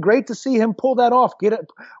would just be great to see him pull that off. Get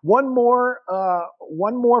one more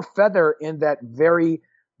feather in that very,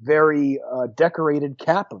 very decorated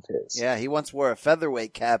cap of his. Yeah, he once wore a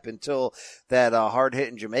featherweight cap until that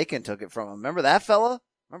hard-hitting Jamaican took it from him. Remember that fella?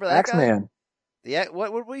 Remember that X-Man. guy? Yeah,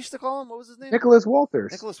 what we used to call him? What was his name? Nicholas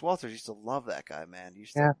Walters. Nicholas Walters used to love that guy, man.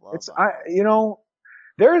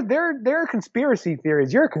 There are conspiracy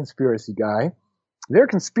theories. You're a conspiracy guy. There are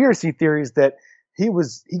conspiracy theories that he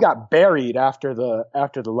got buried after the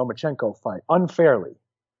Lomachenko fight unfairly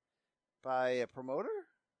by a promoter.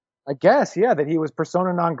 I guess, yeah, that he was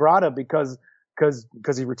persona non grata because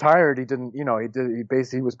he retired. He didn't,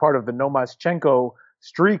 he was part of the Lomachenko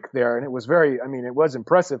streak there. And it was it was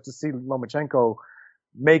impressive to see Lomachenko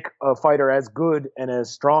make a fighter as good and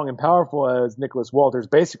as strong and powerful as Nicholas Walters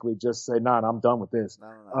basically just say, nah, I'm done with this.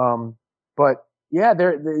 No. But yeah,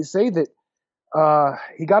 they say that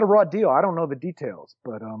he got a raw deal. I don't know the details,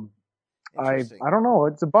 but I don't know.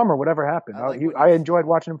 It's a bummer, whatever happened. I enjoyed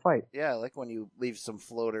watching him fight. Yeah, I like when you leave some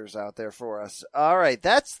floaters out there for us. All right,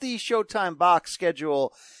 that's the Showtime box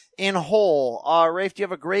schedule in whole. Rafe, do you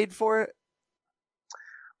have a grade for it?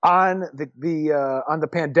 On the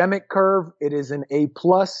pandemic curve, it is an A+.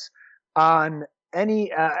 On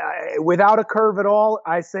any without a curve at all,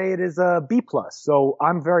 I say it is a B+. So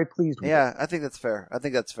I'm very pleased with it. Yeah, I think that's fair.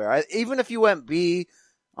 Even if you went B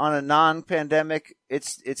on a non-pandemic,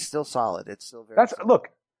 it's still solid. It's still very solid. Look,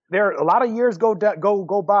 there are a lot of years go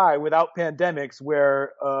by without pandemics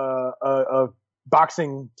where a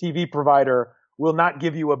boxing TV provider will not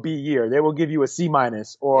give you a B year. They will give you a C-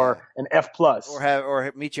 or an F+.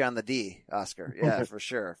 Or meet you on the D, Oscar. Yeah, for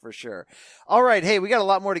sure. All right. Hey, we got a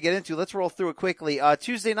lot more to get into. Let's roll through it quickly.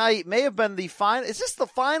 Tuesday night may have been the final. Is this the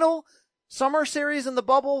final summer series in the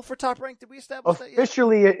bubble for Top Rank? Did we establish that yet?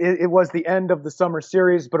 Officially, it was the end of the summer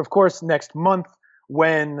series, but of course next month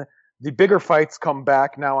when the bigger fights come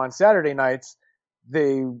back now on Saturday nights,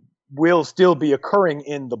 they will still be occurring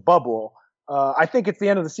in the bubble. I think it's the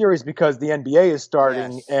end of the series because the NBA is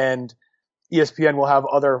starting and ESPN will have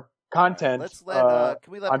other content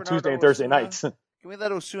on Tuesday and Thursday nights. Can we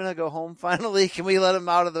let Osuna go home finally? Can we let him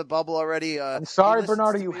out of the bubble already? I'm sorry,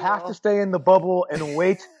 Bernardo, you have to stay in the bubble and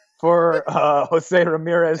wait for Jose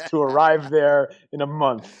Ramirez to arrive there in a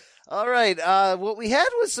month. All right. What we had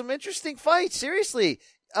was some interesting fights. Seriously.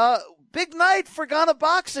 Big night for Ghana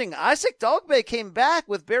boxing. Isaac Dogbe came back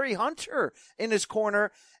with Barry Hunter in his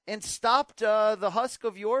corner and stopped the husk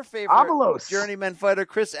of your favorite Avalos. Journeyman fighter,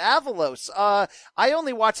 Chris Avalos. I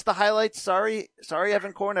only watched the highlights. Sorry,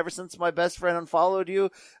 Evan Korn. Ever since my best friend unfollowed you,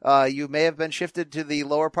 you may have been shifted to the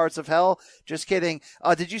lower parts of hell. Just kidding.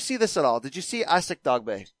 Did you see this at all? Did you see Isaac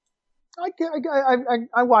Dogbe?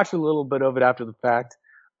 I watched a little bit of it after the fact.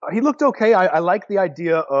 He looked okay. I like the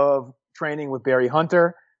idea of training with Barry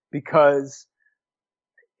Hunter because,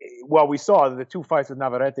 well, we saw the two fights with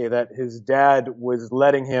Navarrete that his dad was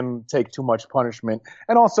letting him take too much punishment.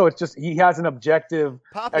 And also it's just, he has an objective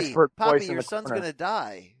expert voice in the corner. Your son's going to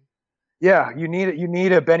die. Yeah, you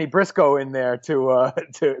need a Benny Briscoe in there to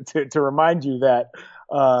remind you that.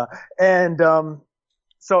 And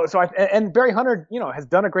Barry Hunter, has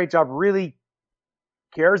done a great job, really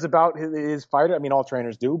cares about his fighter. I mean, all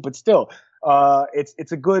trainers do, but still, it's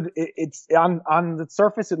on the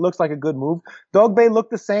surface, it looks like a good move. Dogbe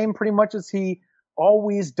looked the same pretty much as he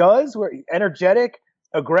always does, where energetic,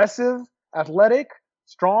 aggressive, athletic,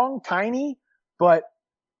 strong, tiny, but,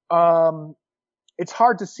 it's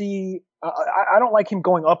hard to see. I don't like him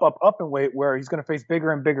going up in weight where he's going to face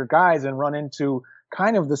bigger and bigger guys and run into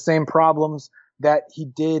kind of the same problems that he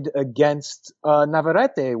did against,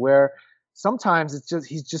 Navarrete, where sometimes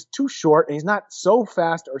he's just too short and he's not so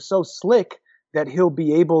fast or so slick that he'll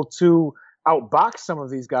be able to outbox some of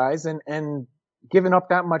these guys and giving up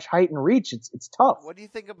that much height and reach. It's tough. What do you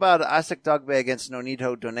think about Isaac Dogbe against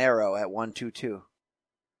Nonito Donaire at 122?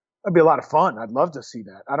 That'd be a lot of fun. I'd love to see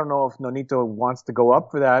that. I don't know if Nonito wants to go up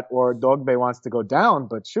for that or Dogbe wants to go down,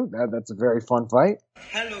 but shoot, that's a very fun fight.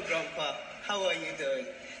 Hello, Grandpa. How are you doing?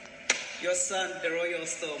 Your son, the Royal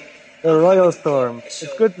Storm. The Royal Storm.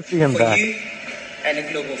 It's good to see him back. For you and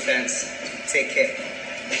the global fans, take care.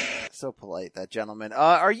 So polite, that gentleman.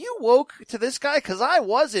 Are you woke to this guy? Because I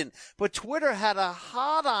wasn't, but Twitter had a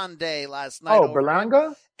hot-on day last night. Oh,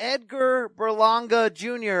 Berlanga? Edgar Berlanga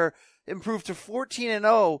Jr. improved to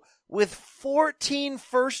 14-0 with 14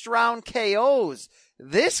 first-round KOs.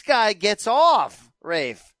 This guy gets off,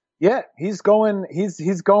 Rafe. Yeah, he's going. Is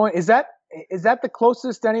that the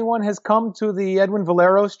closest anyone has come to the Edwin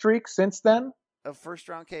Valero streak since then? Of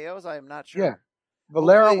first-round KOs? I am not sure. Yeah.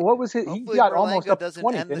 Valero, what was it? He got Berlanga almost up to doesn't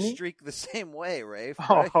 20, end didn't the he? streak the same way, Rafe.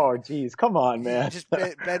 Right? Oh, geez. Come on, man. Just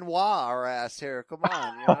Benoit our ass here. Come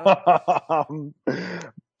on.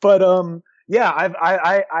 Yeah,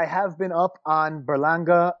 I have been up on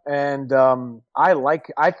Berlanga, and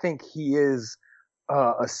I think he is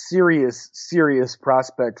a serious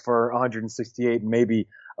prospect for 168, maybe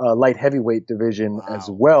light heavyweight division as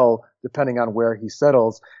well, depending on where he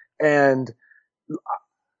settles. And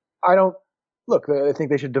I think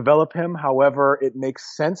they should develop him however it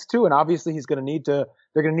makes sense to, and obviously they're going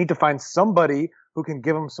to need to find somebody who can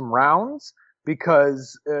give him some rounds,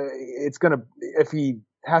 because if he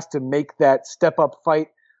has to make that step up fight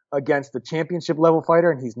against the championship level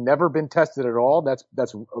fighter and he's never been tested at all,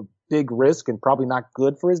 that's a big risk and probably not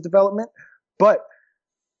good for his development. But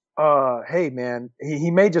Hey man,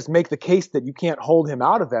 he may just make the case that you can't hold him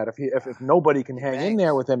out of that if nobody can hang in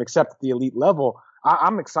there with him except at the elite level.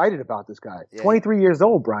 I'm excited about this guy. Yeah, 23 years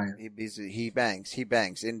old, Brian. He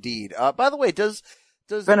bangs indeed. By the way, does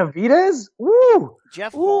Benavidez? Woo!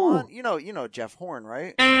 Jeff Horn, you know Jeff Horn,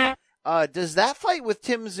 right? Does that fight with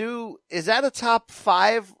Tim Tszyu, is that a top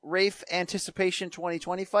 5 Rafe anticipation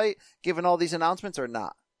 2020 fight, given all these announcements, or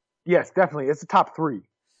not? Yes, definitely. It's a top 3.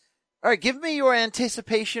 All right, give me your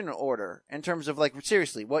anticipation order in terms of, like,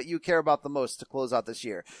 seriously, what you care about the most to close out this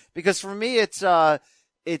year. Because for me, it's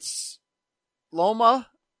Loma,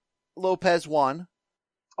 Lopez 1.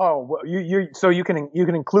 Oh, well, so you can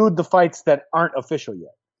include the fights that aren't official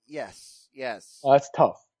yet. Yes. That's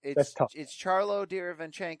tough. That's tough. It's Charlo,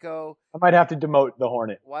 Derevyanchenko. I might have to demote the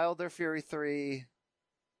Hornet. Wilder, Fury 3.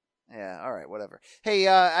 Yeah, all right, whatever. Hey,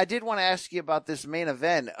 I did want to ask you about this main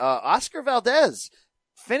event. Oscar Valdez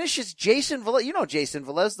finishes Jason Velez. You know Jason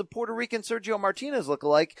Velez, the Puerto Rican Sergio Martinez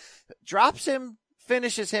lookalike. Drops him,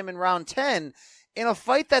 finishes him in round 10 in a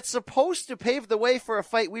fight that's supposed to pave the way for a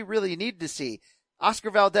fight we really need to see.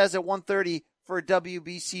 Oscar Valdez at 130 for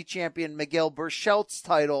WBC champion Miguel Berchelt's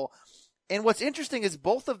title. And what's interesting is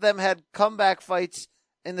both of them had comeback fights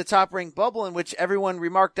in the Top Rank bubble in which everyone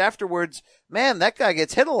remarked afterwards, man, that guy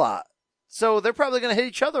gets hit a lot. So they're probably going to hit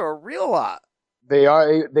each other a real lot.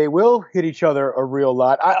 They will hit each other a real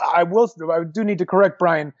lot. I do need to correct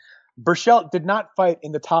Brian. Berchelt did not fight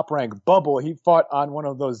in the Top Rank bubble. He fought on one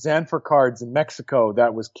of those Zanfer cards in Mexico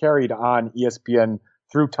that was carried on ESPN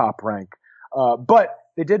through Top Rank. But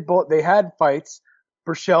they had fights.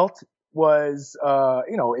 Berchelt was,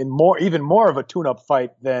 even more of a tune-up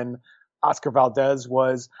fight than Oscar Valdez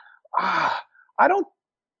was.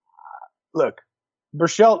 Look,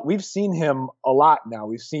 Berchelt, we've seen him a lot now.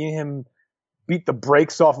 We've seen him beat the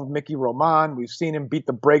brakes off of Mickey Roman. We've seen him beat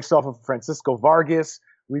the brakes off of Francisco Vargas.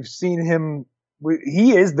 We've seen him.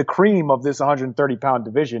 He is the cream of this 130-pound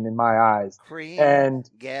division in my eyes. Cream. And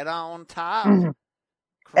get on top.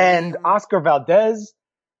 And Oscar Valdez,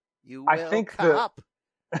 you I think cop.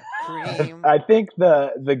 Cream. I think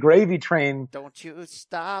the gravy train. Don't you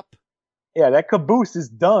stop. Yeah, that caboose is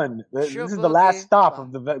done. This is the last stop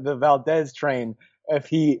of the Valdez train. If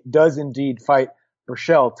he does indeed fight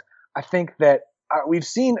Berchelt, I think that we've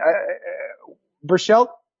seen Berchelt.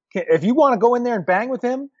 If you want to go in there and bang with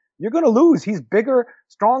him, you're going to lose. He's bigger,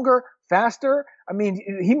 stronger, faster. I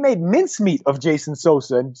mean, he made mincemeat of Jason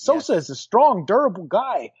Sosa, and Sosa is a strong, durable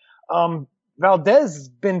guy. Valdez has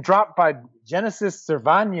been dropped by Genesis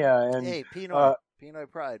Cervania and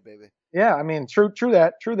Pinoy Pride, baby. Yeah, I mean, true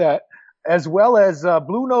that. As well as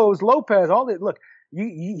Blue Nose Lopez. All that. Look,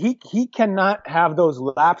 he cannot have those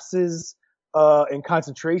lapses in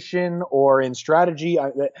concentration or in strategy.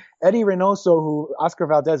 Eddie Reynoso, who Oscar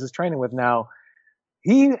Valdez is training with now,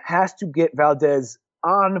 he has to get Valdez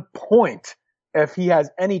on point if he has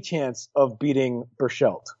any chance of beating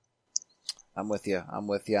Berchelt. I'm with you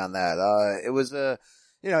on that. It was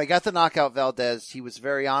he got to knock out Valdez. He was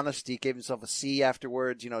very honest. He gave himself a C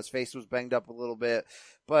afterwards. His face was banged up a little bit,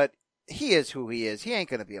 but he is who he is. He ain't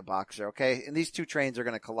going to be a boxer, okay? And these two trains are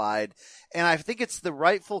going to collide. And I think it's the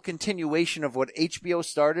rightful continuation of what HBO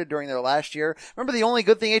started during their last year. Remember, the only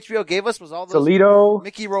good thing HBO gave us was all those Salido,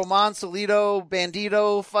 Mickey Roman, Salido,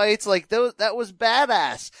 Bandito fights. Like, that was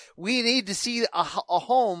badass. We need to see a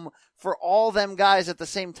home for all them guys at the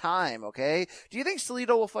same time, okay? Do you think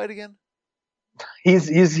Salido will fight again? He's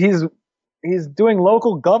doing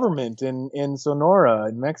local government in Sonora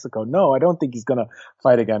in Mexico. No, I don't think he's gonna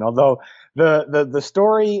fight again. Although the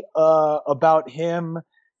story about him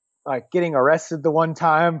getting arrested the one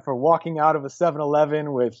time for walking out of a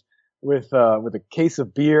 7-Eleven with a case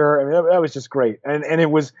of beer, I mean that was just great. And it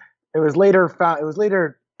was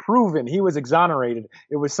later proven he was exonerated.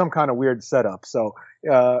 It was some kind of weird setup. So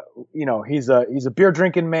he's a beer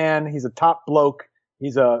drinking man. He's a top bloke.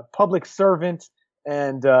 He's a public servant.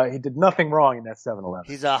 And he did nothing wrong in that 7-Eleven.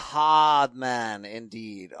 He's a hard man,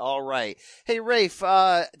 indeed. All right. Hey, Rafe,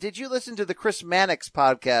 did you listen to the Chris Mannix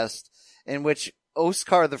podcast in which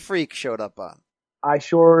Oscar the Freak showed up on? I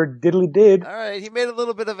sure diddly did. All right. He made a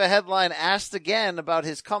little bit of a headline, asked again about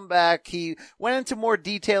his comeback. He went into more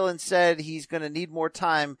detail and said he's going to need more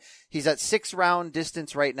time. He's at 6-round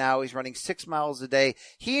distance right now. He's running 6 miles a day.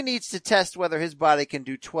 He needs to test whether his body can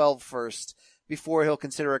do 12 first before he'll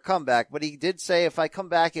consider a comeback. But he did say, if I come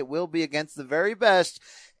back, it will be against the very best.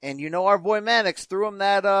 And our boy Mannix threw him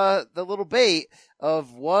that, the little bait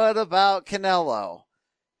of what about Canelo?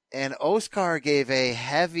 And Oscar gave a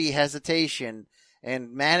heavy hesitation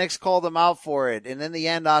and Mannix called him out for it. And in the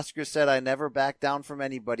end, Oscar said, I never back down from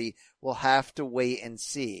anybody. We'll have to wait and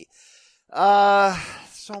see.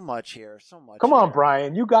 So much here. So much. Come on,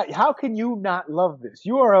 Brian. How can you not love this?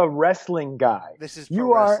 You are a wrestling guy. This is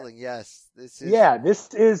pro wrestling, yes. This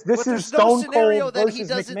is Stone scenario Cold that versus he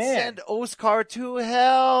doesn't McMahon. send Oscar to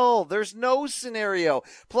hell. There's no scenario.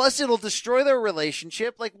 Plus, it'll destroy their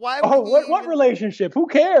relationship. Like, why would what relationship? Who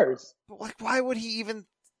cares? Like, why would he even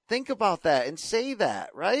think about that and say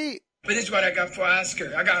that, right? But this is what I got for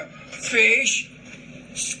Oscar. I got fish,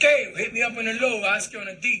 scale. Hit me up on the low, Oscar on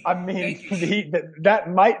the deep. I mean, that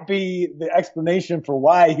might be the explanation for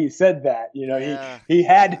why he said that. You know, he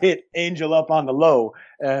had hit Angel up on the low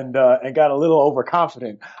and got a little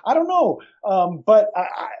overconfident. I don't know, but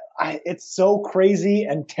it's so crazy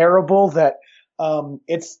and terrible that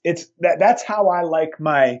that's how I like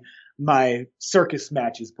my circus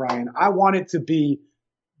matches, Brian. I want it to be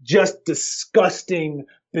just disgusting,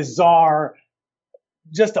 bizarre,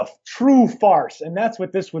 just a true farce, and that's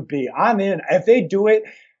what this would be. I'm in. If they do it,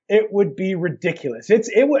 it would be ridiculous.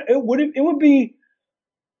 It would be.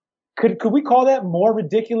 Could we call that more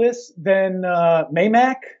ridiculous than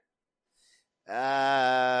Maymac?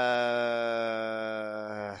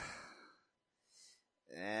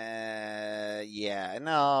 Yeah,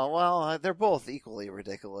 no, well, they're both equally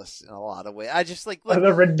ridiculous in a lot of ways. I just look,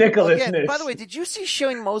 the ridiculousness. Again, by the way, did you see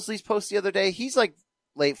Shane Mosley's post the other day? He's like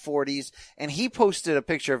late 40s, and he posted a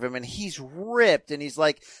picture of him, and he's ripped, and he's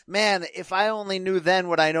like, man, if I only knew then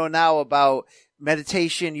what I know now about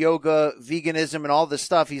meditation, yoga, veganism, and all this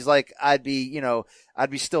stuff, he's like, I'd be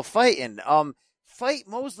still fighting. Fight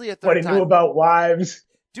Mosley a third time. What he knew about wives.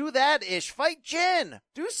 Do that ish. Fight Jen.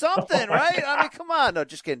 Do something, right? I mean, come on. No,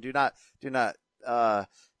 just kidding. Do not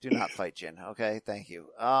fight Jen. Okay, thank you.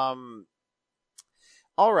 All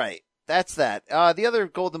right, that's that. The other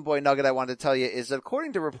Golden Boy nugget I wanted to tell you is that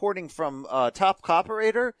according to reporting from Top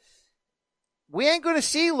Cooperator, we ain't going to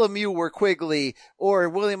see Lemieux or Quigley or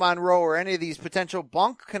Willie Monroe or any of these potential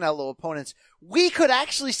bunk Canelo opponents. We could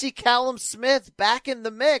actually see Callum Smith back in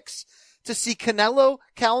the mix to see Canelo,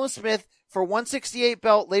 Callum Smith for 168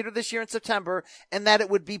 belt later this year in September, and that it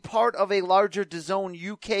would be part of a larger DAZN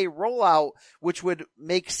UK rollout, which would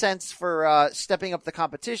make sense for stepping up the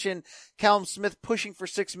competition. Callum Smith pushing for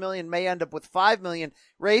 $6 million may end up with $5 million.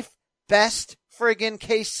 Rafe, best friggin'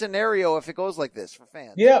 case scenario if it goes like this for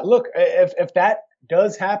fans. Yeah, look, if that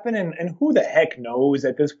does happen, and who the heck knows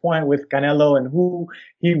at this point with Canelo and who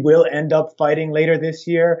he will end up fighting later this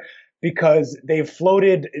year, because they've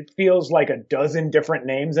floated, it feels like a dozen different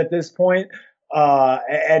names at this point.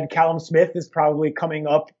 And Callum Smith is probably coming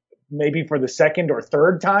up maybe for the second or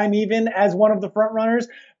third time even as one of the front runners.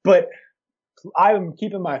 But I'm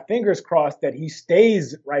keeping my fingers crossed that he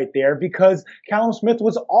stays right there, because Callum Smith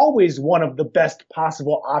was always one of the best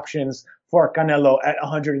possible options for Canelo at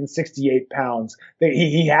 168 pounds.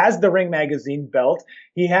 He has the Ring Magazine belt.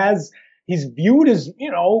 He's viewed as,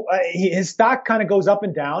 his stock kind of goes up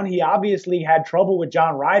and down. He obviously had trouble with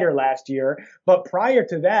John Ryder last year, but prior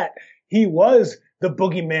to that, he was the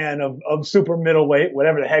boogeyman of super middleweight,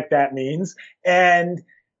 whatever the heck that means. And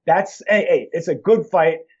it's a good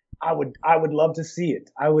fight. I would love to see it.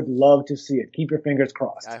 I would love to see it. Keep your fingers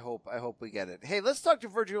crossed. I hope we get it. Hey, let's talk to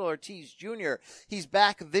Vergil Ortiz Jr. He's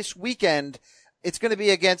back this weekend. It's going to be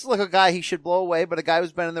against, a guy he should blow away, but a guy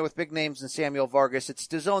who's been in there with big names in Samuel Vargas. It's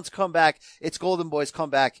DAZN's comeback. It's Golden Boy's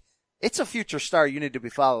comeback. It's a future star you need to be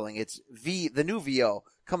following. It's the new VO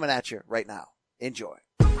coming at you right now. Enjoy.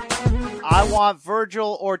 I want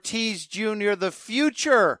Vergil Ortiz Jr., the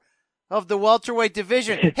future of the welterweight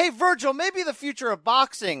division. Hey, Vergil, maybe the future of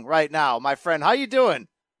boxing right now, my friend. How you doing?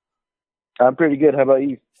 I'm pretty good. How about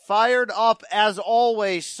you? Fired up as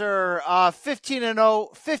always, sir.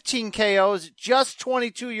 15-0, 15 KOs, just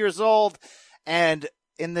 22 years old. And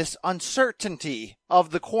in this uncertainty of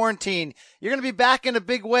the quarantine, you're going to be back in a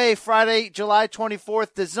big way Friday, July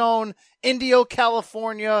 24th, DAZN, Indio,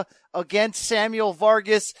 California, against Samuel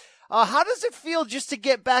Vargas. How does it feel just to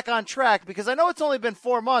get back on track? Because I know it's only been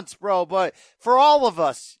 4 months, bro, but for all of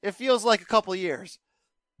us, it feels like a couple years.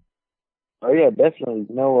 Oh, yeah, definitely.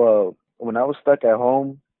 When I was stuck at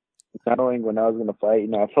home, not knowing when I was going to fight,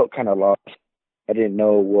 I felt kind of lost. I didn't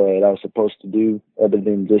know what I was supposed to do other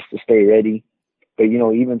than just to stay ready. But,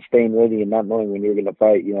 even staying ready and not knowing when you're going to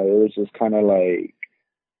fight, it was just kind of like,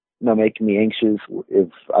 making me anxious if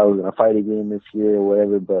I was going to fight again this year or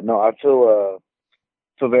whatever. But no, I feel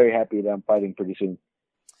very happy that I'm fighting pretty soon.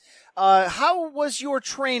 How was your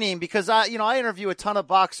training? Because I interview a ton of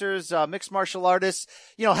boxers, mixed martial artists.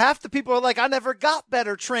 Half the people are like, I never got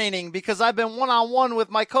better training because I've been one-on-one with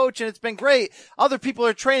my coach and it's been great. Other people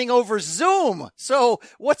are training over Zoom. So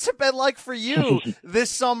what's it been like for you this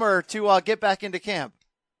summer to get back into camp?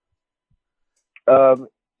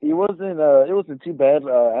 It wasn't too bad.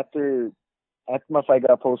 After my fight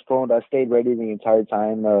got postponed, I stayed ready the entire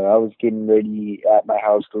time. I was getting ready at my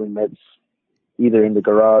house doing meds, either in the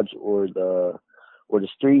garage or the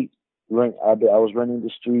street. I was running the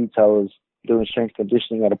streets. I was doing strength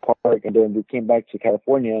conditioning at a park, and then we came back to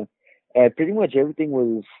California, and pretty much everything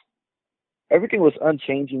was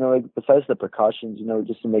unchanged. Like, besides the precautions,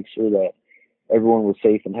 just to make sure that everyone was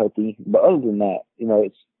safe and healthy. But other than that,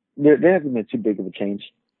 there hasn't been too big of a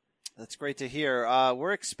change. That's great to hear.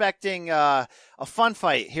 We're expecting a fun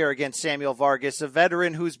fight here against Samuel Vargas, a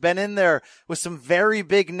veteran who's been in there with some very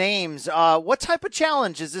big names. What type of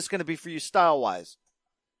challenge is this going to be for you style-wise?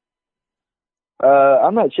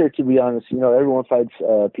 I'm not sure, to be honest. Everyone fights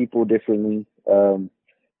people differently.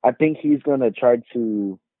 I think he's going to try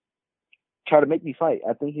to make me fight.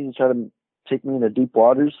 I think he's going to try to take me into deep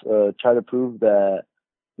waters, try to prove that,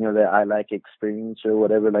 that I lack experience or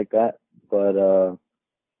whatever like that. But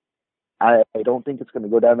I don't think it's going to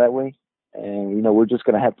go down that way. And, we're just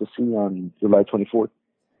going to have to see on July 24th.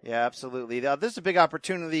 Yeah, absolutely. This is a big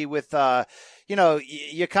opportunity with,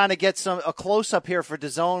 you kind of get a close-up here for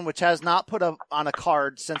DAZN, which has not put up on a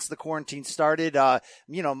card since the quarantine started. A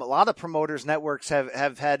lot of promoters, networks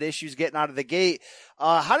have had issues getting out of the gate.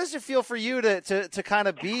 How does it feel for you to kind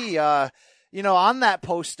of be, on that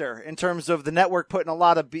poster in terms of the network putting a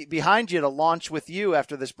lot of behind you to launch with you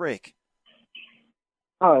after this break?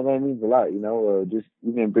 Oh, that means a lot, just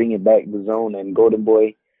even bringing back DAZN and Golden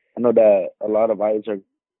Boy. I know that a lot of eyes are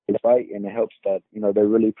in the fight, and it helps that, they're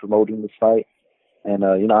really promoting this fight. And,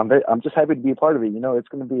 I'm just happy to be a part of it. It's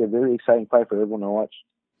going to be a very exciting fight for everyone to watch.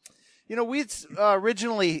 We'd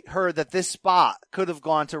originally heard that this spot could have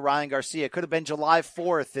gone to Ryan Garcia. It could have been July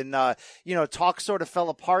 4th, and, talk sort of fell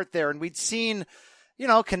apart there. And we'd seen,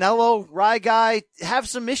 Canelo, Rye Guy, have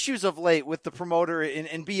some issues of late with the promoter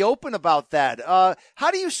and be open about that.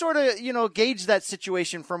 How do you sort of, gauge that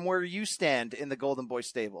situation from where you stand in the Golden Boy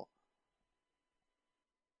stable?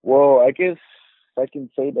 Well, I guess I can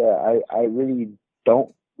say that I really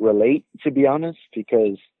don't relate, to be honest,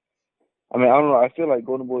 because, I don't know. I feel like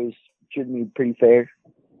Golden Boys treat me pretty fair.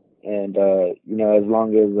 And, as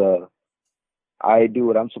long as I do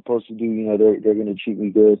what I'm supposed to do, they're going to treat me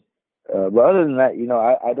good. But other than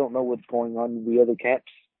that, I don't know what's going on in the other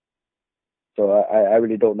camps. So I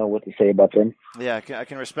really don't know what to say about them. Yeah, I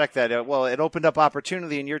can respect that. Well, it opened up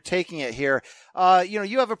opportunity, and you're taking it here.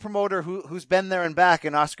 You have a promoter who's been there and back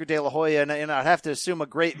in Oscar De La Hoya, and I'd have to assume a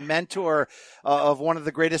great mentor of one of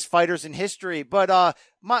the greatest fighters in history. But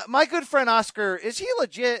my good friend Oscar, is he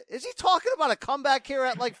legit? Is he talking about a comeback here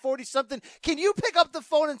at like 40-something? Can you pick up the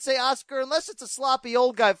phone and say, Oscar, unless it's a sloppy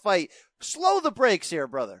old guy fight, slow the brakes here,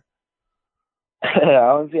 brother?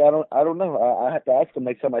 Honestly, I don't know. I have to ask him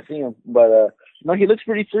next time I see him. But he looks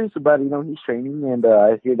pretty serious about it. He's training, and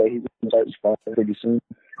I hear that he's going to start sparring pretty soon.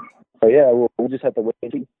 So yeah, we'll just have to wait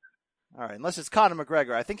and see. All right, unless it's Conor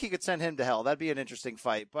McGregor, I think he could send him to hell. That'd be an interesting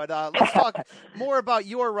fight. But let's talk more about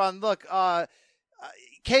your run. Look,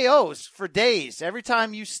 KOs for days. Every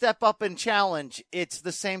time you step up and challenge, it's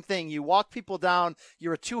the same thing. You walk people down.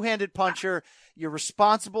 You're a two-handed puncher. You're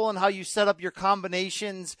responsible in how you set up your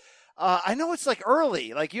combinations. I know it's like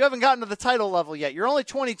early, like you haven't gotten to the title level yet. You're only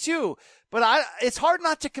 22, but it's hard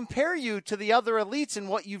not to compare you to the other elites and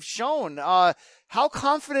what you've shown. How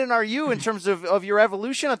confident are you in terms of your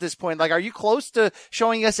evolution at this point? Like, are you close to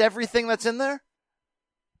showing us everything that's in there?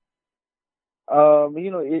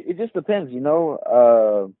 It just depends,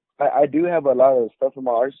 I do have a lot of stuff in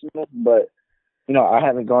my arsenal, but, I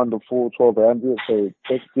haven't gone the full 12 rounds yet, so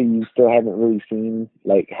basically you still haven't really seen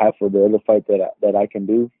like half of the other fight that I can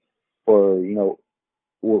do. Or,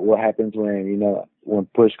 what happens when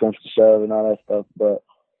push comes to shove and all that stuff. But,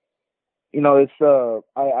 it's,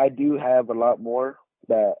 I do have a lot more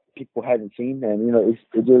that people haven't seen, and,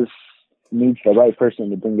 it just needs the right person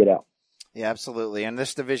to bring it out. Yeah, absolutely. And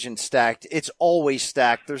this division's stacked. It's always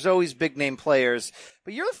stacked. There's always big name players,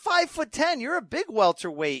 but you're 5'10". You're a big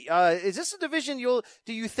welterweight. Is this a division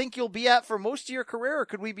do you think you'll be at for most of your career, or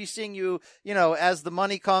could we be seeing you, as the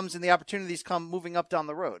money comes and the opportunities come, moving up down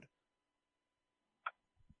the road?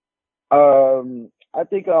 I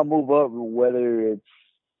think I'll move up whether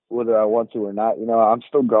I want to or not. I'm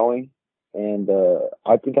still growing, and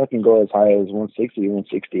I think I can go as high as 160,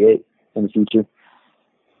 168 in the future.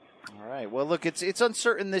 All right. Well, look, it's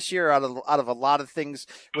uncertain this year out of a lot of things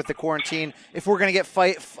with the quarantine. If we're going to get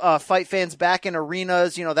fight fans back in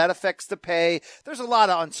arenas, that affects the pay. There's a lot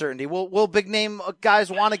of uncertainty. Will big name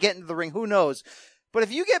guys want to get into the ring? Who knows? But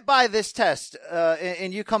if you get by this test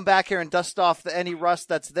and you come back here and dust off any rust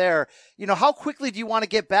that's there, how quickly do you want to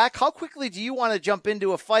get back? How quickly do you want to jump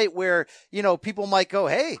into a fight where, people might go,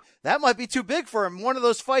 hey, that might be too big for him? One of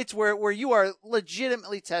those fights where you are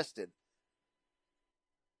legitimately tested.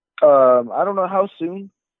 I don't know how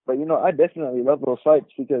soon, but, I definitely love those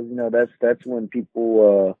fights because, that's when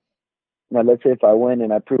people, let's say if I win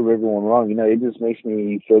and I prove everyone wrong, it just makes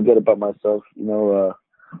me feel good about myself.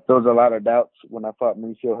 There was a lot of doubts when I fought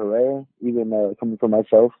Mauricio Herrera, even coming from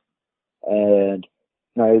myself. And,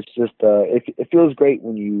 it's just, it feels great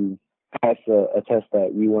when you pass a test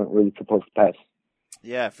that you weren't really supposed to pass.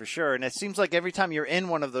 Yeah, for sure. And it seems like every time you're in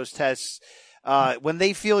one of those tests, when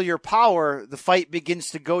they feel your power, the fight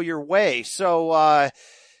begins to go your way. So,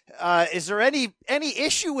 is there any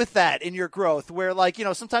issue with that in your growth where,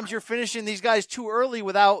 sometimes you're finishing these guys too early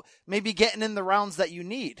without maybe getting in the rounds that you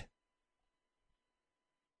need?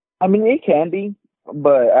 I mean, it can be,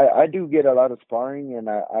 but I do get a lot of sparring, and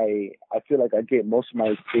I feel like I get most of my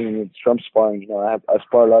experience from sparring. I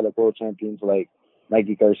spar a lot of world champions like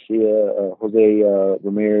Mikey Garcia, Jose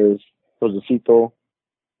Ramirez, Josecito,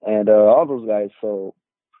 and all those guys. So,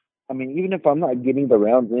 I mean, even if I'm not getting the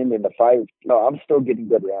rounds in the fight, I'm still getting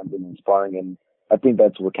good rounds in sparring, and I think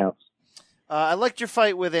that's what counts. I liked your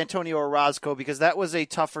fight with Antonio Orozco because that was a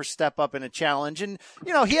tougher step up in a challenge. And,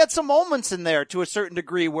 he had some moments in there to a certain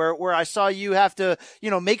degree where I saw you have to,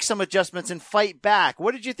 make some adjustments and fight back.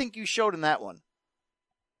 What did you think you showed in that one?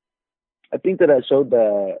 I think that I showed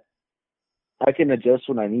that I can adjust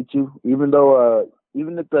when I need to, even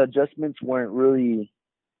if the adjustments weren't really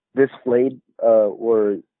displayed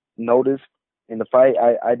or noticed in the fight.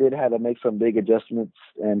 I did have to make some big adjustments.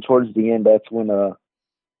 And towards the end, that's when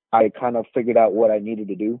I kind of figured out what I needed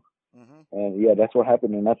to do. Mm-hmm. And, yeah, that's what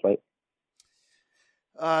happened in that fight.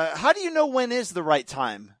 How do you know when is the right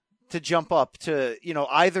time to jump up to,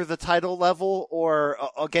 either the title level or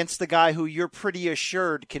against the guy who you're pretty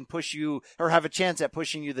assured can push you or have a chance at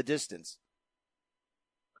pushing you the distance?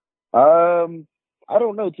 I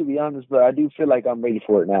don't know, to be honest, but I do feel like I'm ready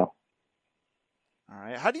for it now. All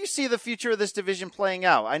right. How do you see the future of this division playing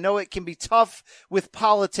out? I know it can be tough with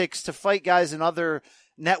politics to fight guys in other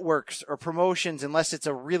networks or promotions unless it's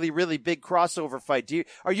a really, really big crossover fight.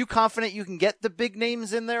 Are you confident you can get the big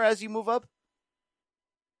names in there as you move up?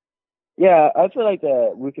 Yeah, I feel like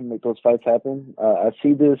we can make those fights happen. I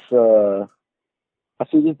see this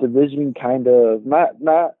division kind of not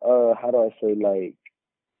how do I say,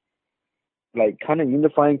 like kind of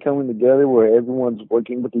unifying, coming together where everyone's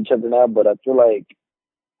working with each other now, but I feel like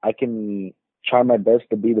I can try my best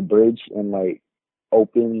to be the bridge and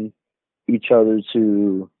open each other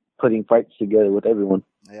to putting fights together with everyone.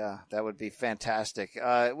 Yeah, that would be fantastic.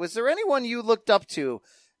 Was there anyone you looked up to,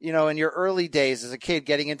 in your early days as a kid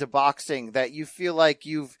getting into boxing that you feel like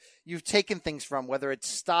you've taken things from, whether it's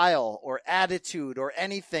style or attitude or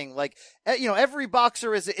anything? Every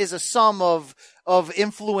boxer is a sum of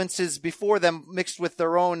influences before them mixed with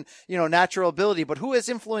their own, natural ability. But who has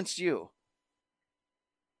influenced you?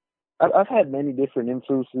 I've had many different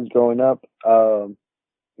influences growing up.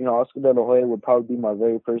 Oscar De La Hoya would probably be my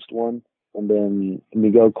very first one, and then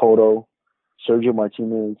Miguel Cotto, Sergio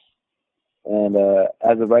Martinez, and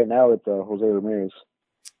as of right now, it's Jose Ramirez.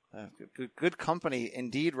 Good company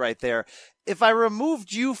indeed right there. If I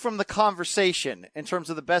removed you from the conversation in terms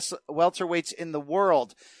of the best welterweights in the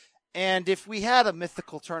world, and if we had a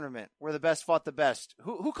mythical tournament where the best fought the best,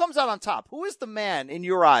 who comes out on top? Who is the man in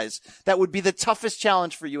your eyes that would be the toughest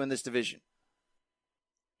challenge for you in this division?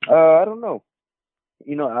 I don't know.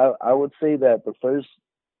 I would say that the first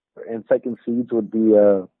and second seeds would be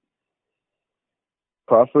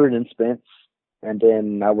Crawford and Spence, and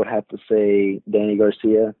then I would have to say Danny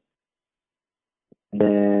Garcia, and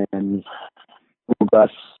then Ugas.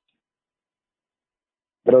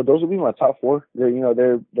 But those would be my top four. They're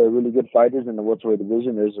really good fighters in the welterweight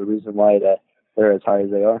division. There's a reason why that they're as high as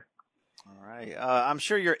they are. All right. I'm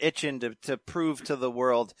sure you're itching to prove to the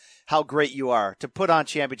world how great you are, to put on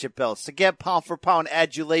championship belts, to get pound for pound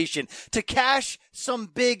adulation, to cash some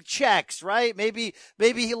big checks, right? Maybe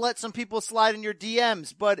he let some people slide in your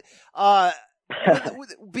DMs, but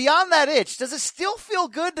beyond that itch, does it still feel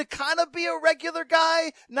good to kind of be a regular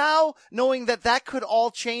guy now, knowing that could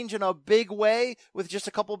all change in a big way with just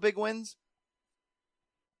a couple big wins?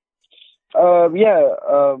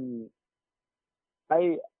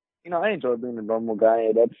 I enjoy being a normal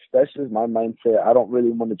guy. That's just my mindset. I don't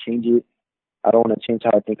really want to change it. I don't want to change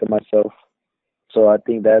how I think of myself. So I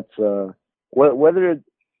think that's whether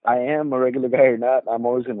I am a regular guy or not, I'm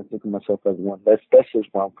always going to think of myself as one. That's just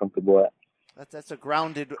where I'm comfortable at. That's a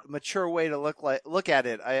grounded, mature way to look at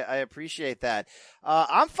it. I appreciate that.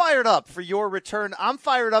 I'm fired up for your return. I'm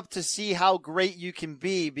fired up to see how great you can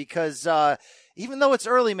be because even though it's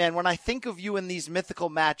early, man, when I think of you in these mythical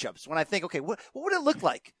matchups, when I think, okay, what would it look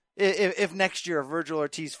like if next year Vergil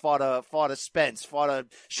Ortiz fought a Spence, fought a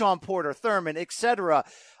Sean Porter, Thurman, etc.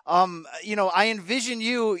 I envision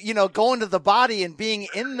you, going to the body and being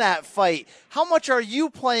in that fight. How much are you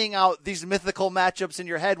playing out these mythical matchups in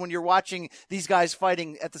your head when you're watching these guys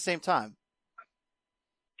fighting at the same time?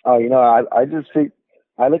 Oh, I just think,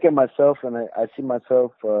 I look at myself and I see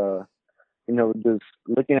myself, just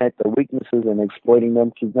looking at the weaknesses and exploiting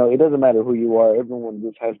them. Because, it doesn't matter who you are. Everyone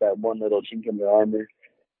just has that one little chink in their armor.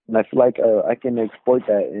 And I feel like I can exploit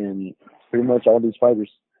that in pretty much all these fighters.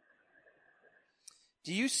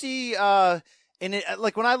 Do you see,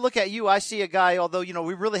 like when I look at you, I see a guy, although,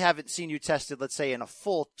 we really haven't seen you tested, let's say in a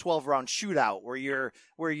full 12-round shootout where you're,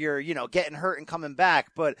 getting hurt and coming back.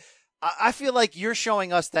 But I feel like you're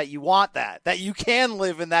showing us that you want that you can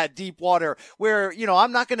live in that deep water where,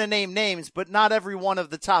 I'm not going to name names, but not every one of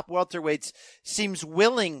the top welterweights seems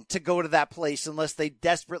willing to go to that place unless they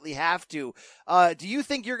desperately have to. Do you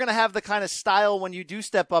think you're going to have the kind of style when you do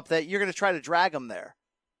step up that you're going to try to drag them there?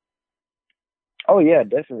 Oh yeah,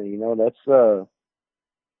 definitely. That's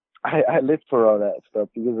I live for all that stuff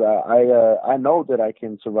because I know that I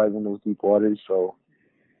can survive in those deep waters. So,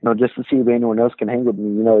 just to see if anyone else can hang with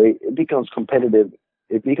me, it becomes competitive.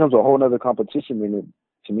 It becomes a whole other competition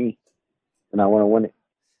to me, and I want to win it.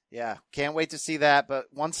 Yeah, can't wait to see that. But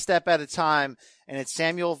one step at a time, and it's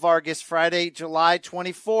Samuel Vargas, Friday, July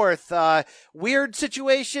 24th. Weird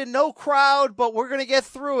situation, no crowd, but we're going to get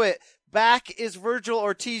through it. Back is Vergil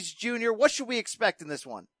Ortiz Jr. What should we expect in this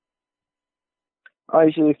one?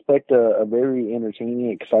 I should expect a very entertaining,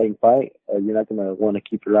 exciting fight. You're not going to want to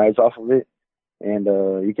keep your eyes off of it. And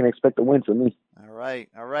you can expect a win from me. All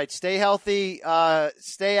right. Stay healthy.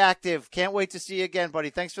 Stay active. Can't wait to see you again, buddy.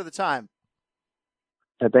 Thanks for the time.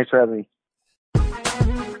 Thanks for having me.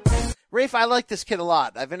 Rafe, I like this kid a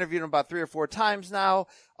lot. I've interviewed him about 3 or 4 times now.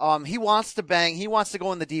 He wants to bang. He wants to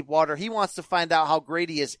go in the deep water. He wants to find out how great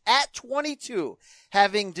he is at 22,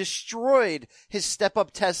 having destroyed his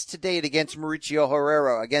step-up test to date against Mauricio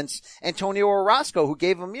Herrera, against Antonio Orozco, who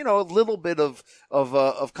gave him, a little bit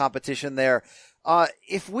of competition there.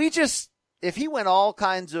 If he went all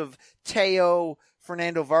kinds of Teo,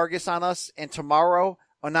 Fernando Vargas on us, and tomorrow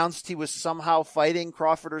announced he was somehow fighting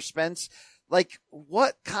Crawford or Spence, like,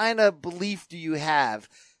 what kind of belief do you have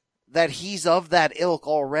that he's of that ilk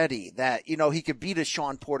already, that, he could beat a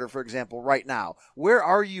Sean Porter, for example, right now? Where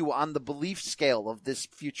are you on the belief scale of this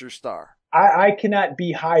future star? I cannot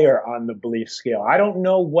be higher on the belief scale. I don't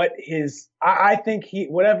know what I think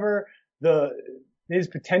whatever his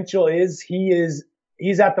potential is,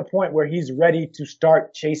 he's at the point where he's ready to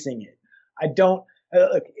start chasing it.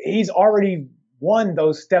 Look, he's already won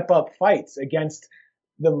those step up fights against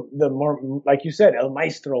the more, like you said, El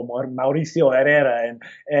Maestro, Mauricio Herrera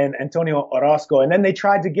and Antonio Orozco. And then they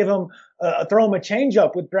tried to give him, throw him a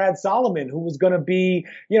changeup with Brad Solomon, who was going to be,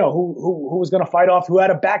 who was going to fight off, who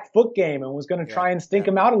had a back foot game and was going to try and stink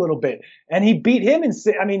him out a little bit. And he beat him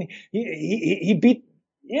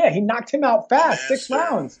he knocked him out fast, 6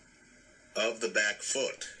 rounds. Of the back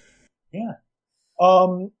foot. Yeah.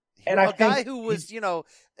 And a guy who was,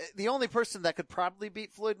 the only person that could probably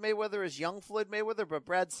beat Floyd Mayweather is young Floyd Mayweather, but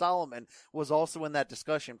Brad Solomon was also in that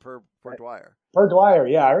discussion per Dwyer. Per Dwyer,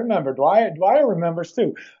 yeah, I remember. Dwyer remembers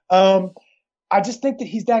too. I just think that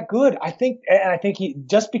he's that good. I think he,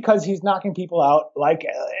 just because he's knocking people out, like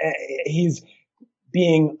he's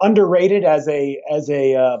being underrated as a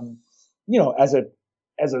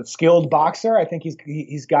skilled boxer. I think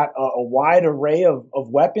he's got a wide array of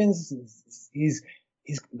weapons.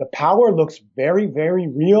 The power looks very, very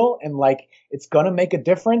real, and like it's going to make a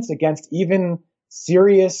difference against even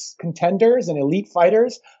serious contenders and elite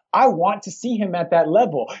fighters. I want to see him at that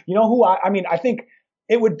level. You know who I think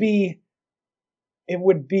it would be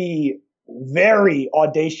very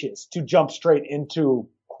audacious to jump straight into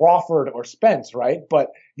Crawford or Spence, right? But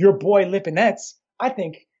your boy Lipinets, I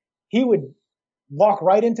think he would walk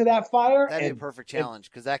right into that fire. That'd be a perfect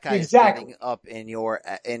challenge because that guy is getting up in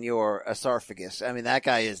your esophagus. I mean, that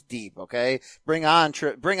guy is deep. Okay, bring on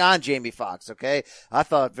Jamie Foxx. Okay, I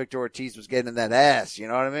thought Victor Ortiz was getting in that ass. You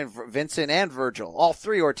know what I mean? Vincent and Vergil, all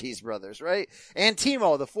 3 Ortiz brothers, right? And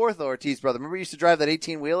Timo, the 4th Ortiz brother. Remember, he used to drive that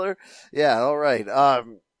 18-wheeler. Yeah, all right.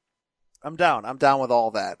 I'm down. I'm down with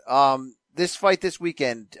all that. This fight this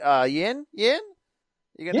weekend, Yin. You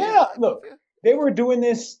gonna look. They were doing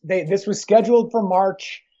this. This was scheduled for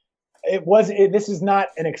March. This is not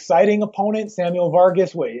an exciting opponent. Samuel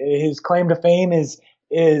Vargas, his claim to fame is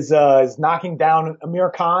knocking down Amir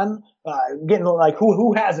Khan. Getting like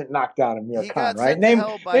who hasn't knocked down Amir Khan, right? Name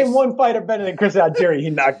one fighter better than Chris Algieri he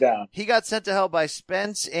knocked down. He got sent to hell by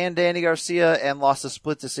Spence and Danny Garcia and lost a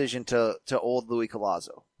split decision to old Louis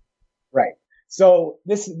Collazo. Right. So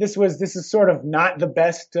this is sort of not the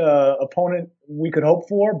best opponent we could hope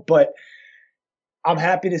for, but I'm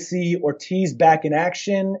happy to see Ortiz back in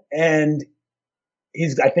action, and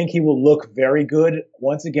I think he will look very good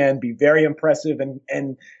once again, be very impressive,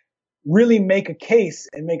 and really make a case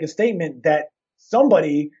and make a statement that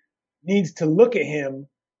somebody needs to look at him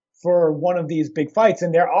for one of these big fights.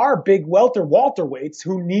 And there are big welterweights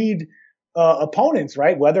who need opponents,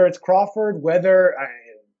 right? Whether it's Crawford, whatever,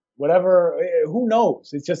 who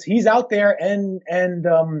knows? It's just he's out there, and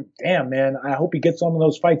damn, man, I hope he gets one of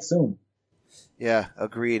those fights soon. Yeah,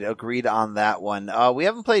 agreed on that one. We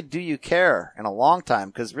haven't played Do You Care in a long time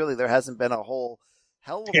because really there hasn't been a whole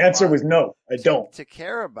hell of a lot. The answer was no, I don't. To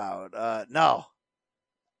care about. No,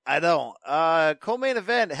 I don't. Co-main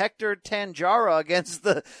event, Hector Tanjara against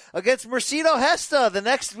Mercedo Hesta.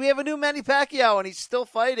 We have a new Manny Pacquiao and he's still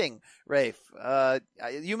fighting, Rafe.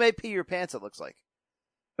 You may pee your pants, it looks like.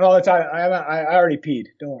 No, I already peed.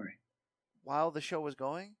 Don't worry. While the show was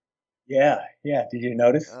going? Yeah. Did you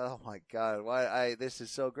notice? Oh my God! Why? This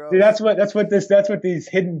is so gross. Dude, that's what these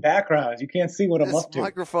hidden backgrounds. You can't see what I'm up to. This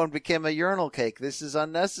microphone became a urinal cake. This is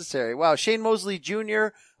unnecessary. Wow. Shane Mosley Jr.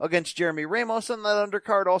 against Jeremy Ramos on that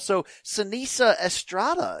undercard. Also, Sinisa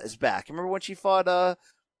Estrada is back. Remember when she fought Marlon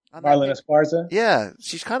Esparza? Yeah,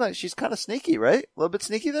 she's kind of sneaky, right? A little bit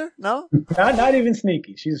sneaky there. No, not even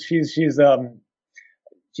sneaky.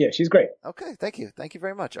 Yeah, she's great. Okay, thank you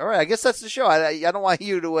very much. All right, I guess that's the show. I don't want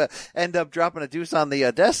you to end up dropping a deuce on the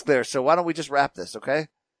desk there, so why don't we just wrap this, okay?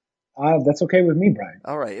 That's okay with me, Brian.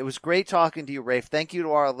 All right, it was great talking to you, Rafe. Thank you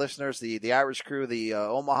to our listeners, the Irish crew, the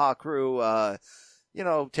Omaha crew,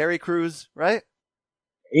 Terry Crews, right?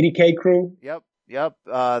 80K crew. Yep.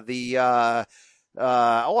 I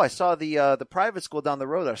saw the private school down the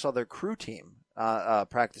road. I saw their crew team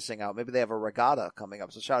practicing out. Maybe they have a regatta coming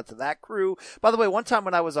up. So shout out to that crew. By the way, one time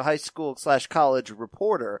when I was a high school / college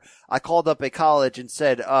reporter, I called up a college and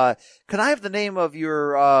said, can I have the name of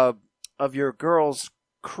your girl's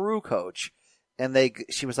crew coach? And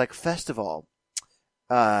she was like, first of all,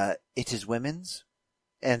 it is women's.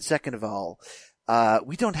 And second of all,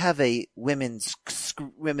 we don't have a women's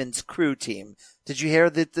crew team. Did you hear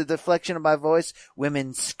the deflection of my voice?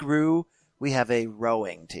 Women's screw. We have a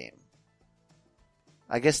rowing team.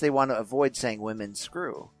 I guess they want to avoid saying women's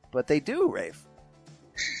screw, but they do, Rafe.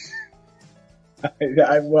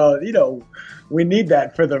 Well, we need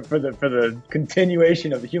that for the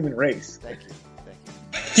continuation of the human race. Thank you.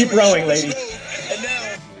 Keep rowing, ladies.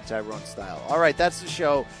 Tyrone style. All right, that's the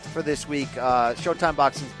show for this week. Showtime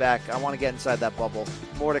Boxing's back. I want to get inside that bubble.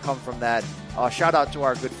 More to come from that. Shout out to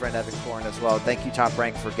our good friend Evan Korn as well. Thank you, Top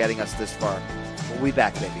Rank, for getting us this far. We'll be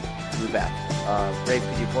back, baby. We'll be back. Rafe,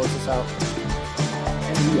 could you close us out?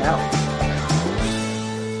 And we out.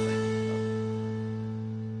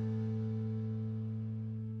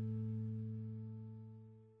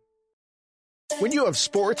 When you have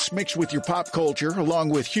sports mixed with your pop culture, along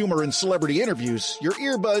with humor and celebrity interviews, your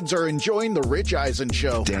earbuds are enjoying The Rich Eisen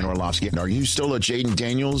Show. Dan Orlovsky, are you still a Jaden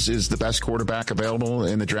Daniels is the best quarterback available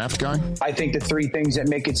in the draft guy? I think the three things that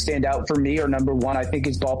make it stand out for me are, number one, I think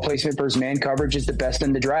his ball placement versus man coverage is the best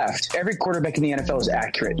in the draft. Every quarterback in the NFL is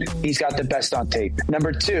accurate. He's got the best on tape.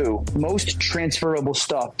 Number two, most transferable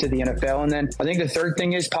stuff to the NFL. And then I think the third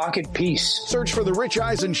thing is pocket peace. Search for The Rich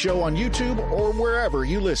Eisen Show on YouTube or wherever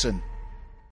you listen.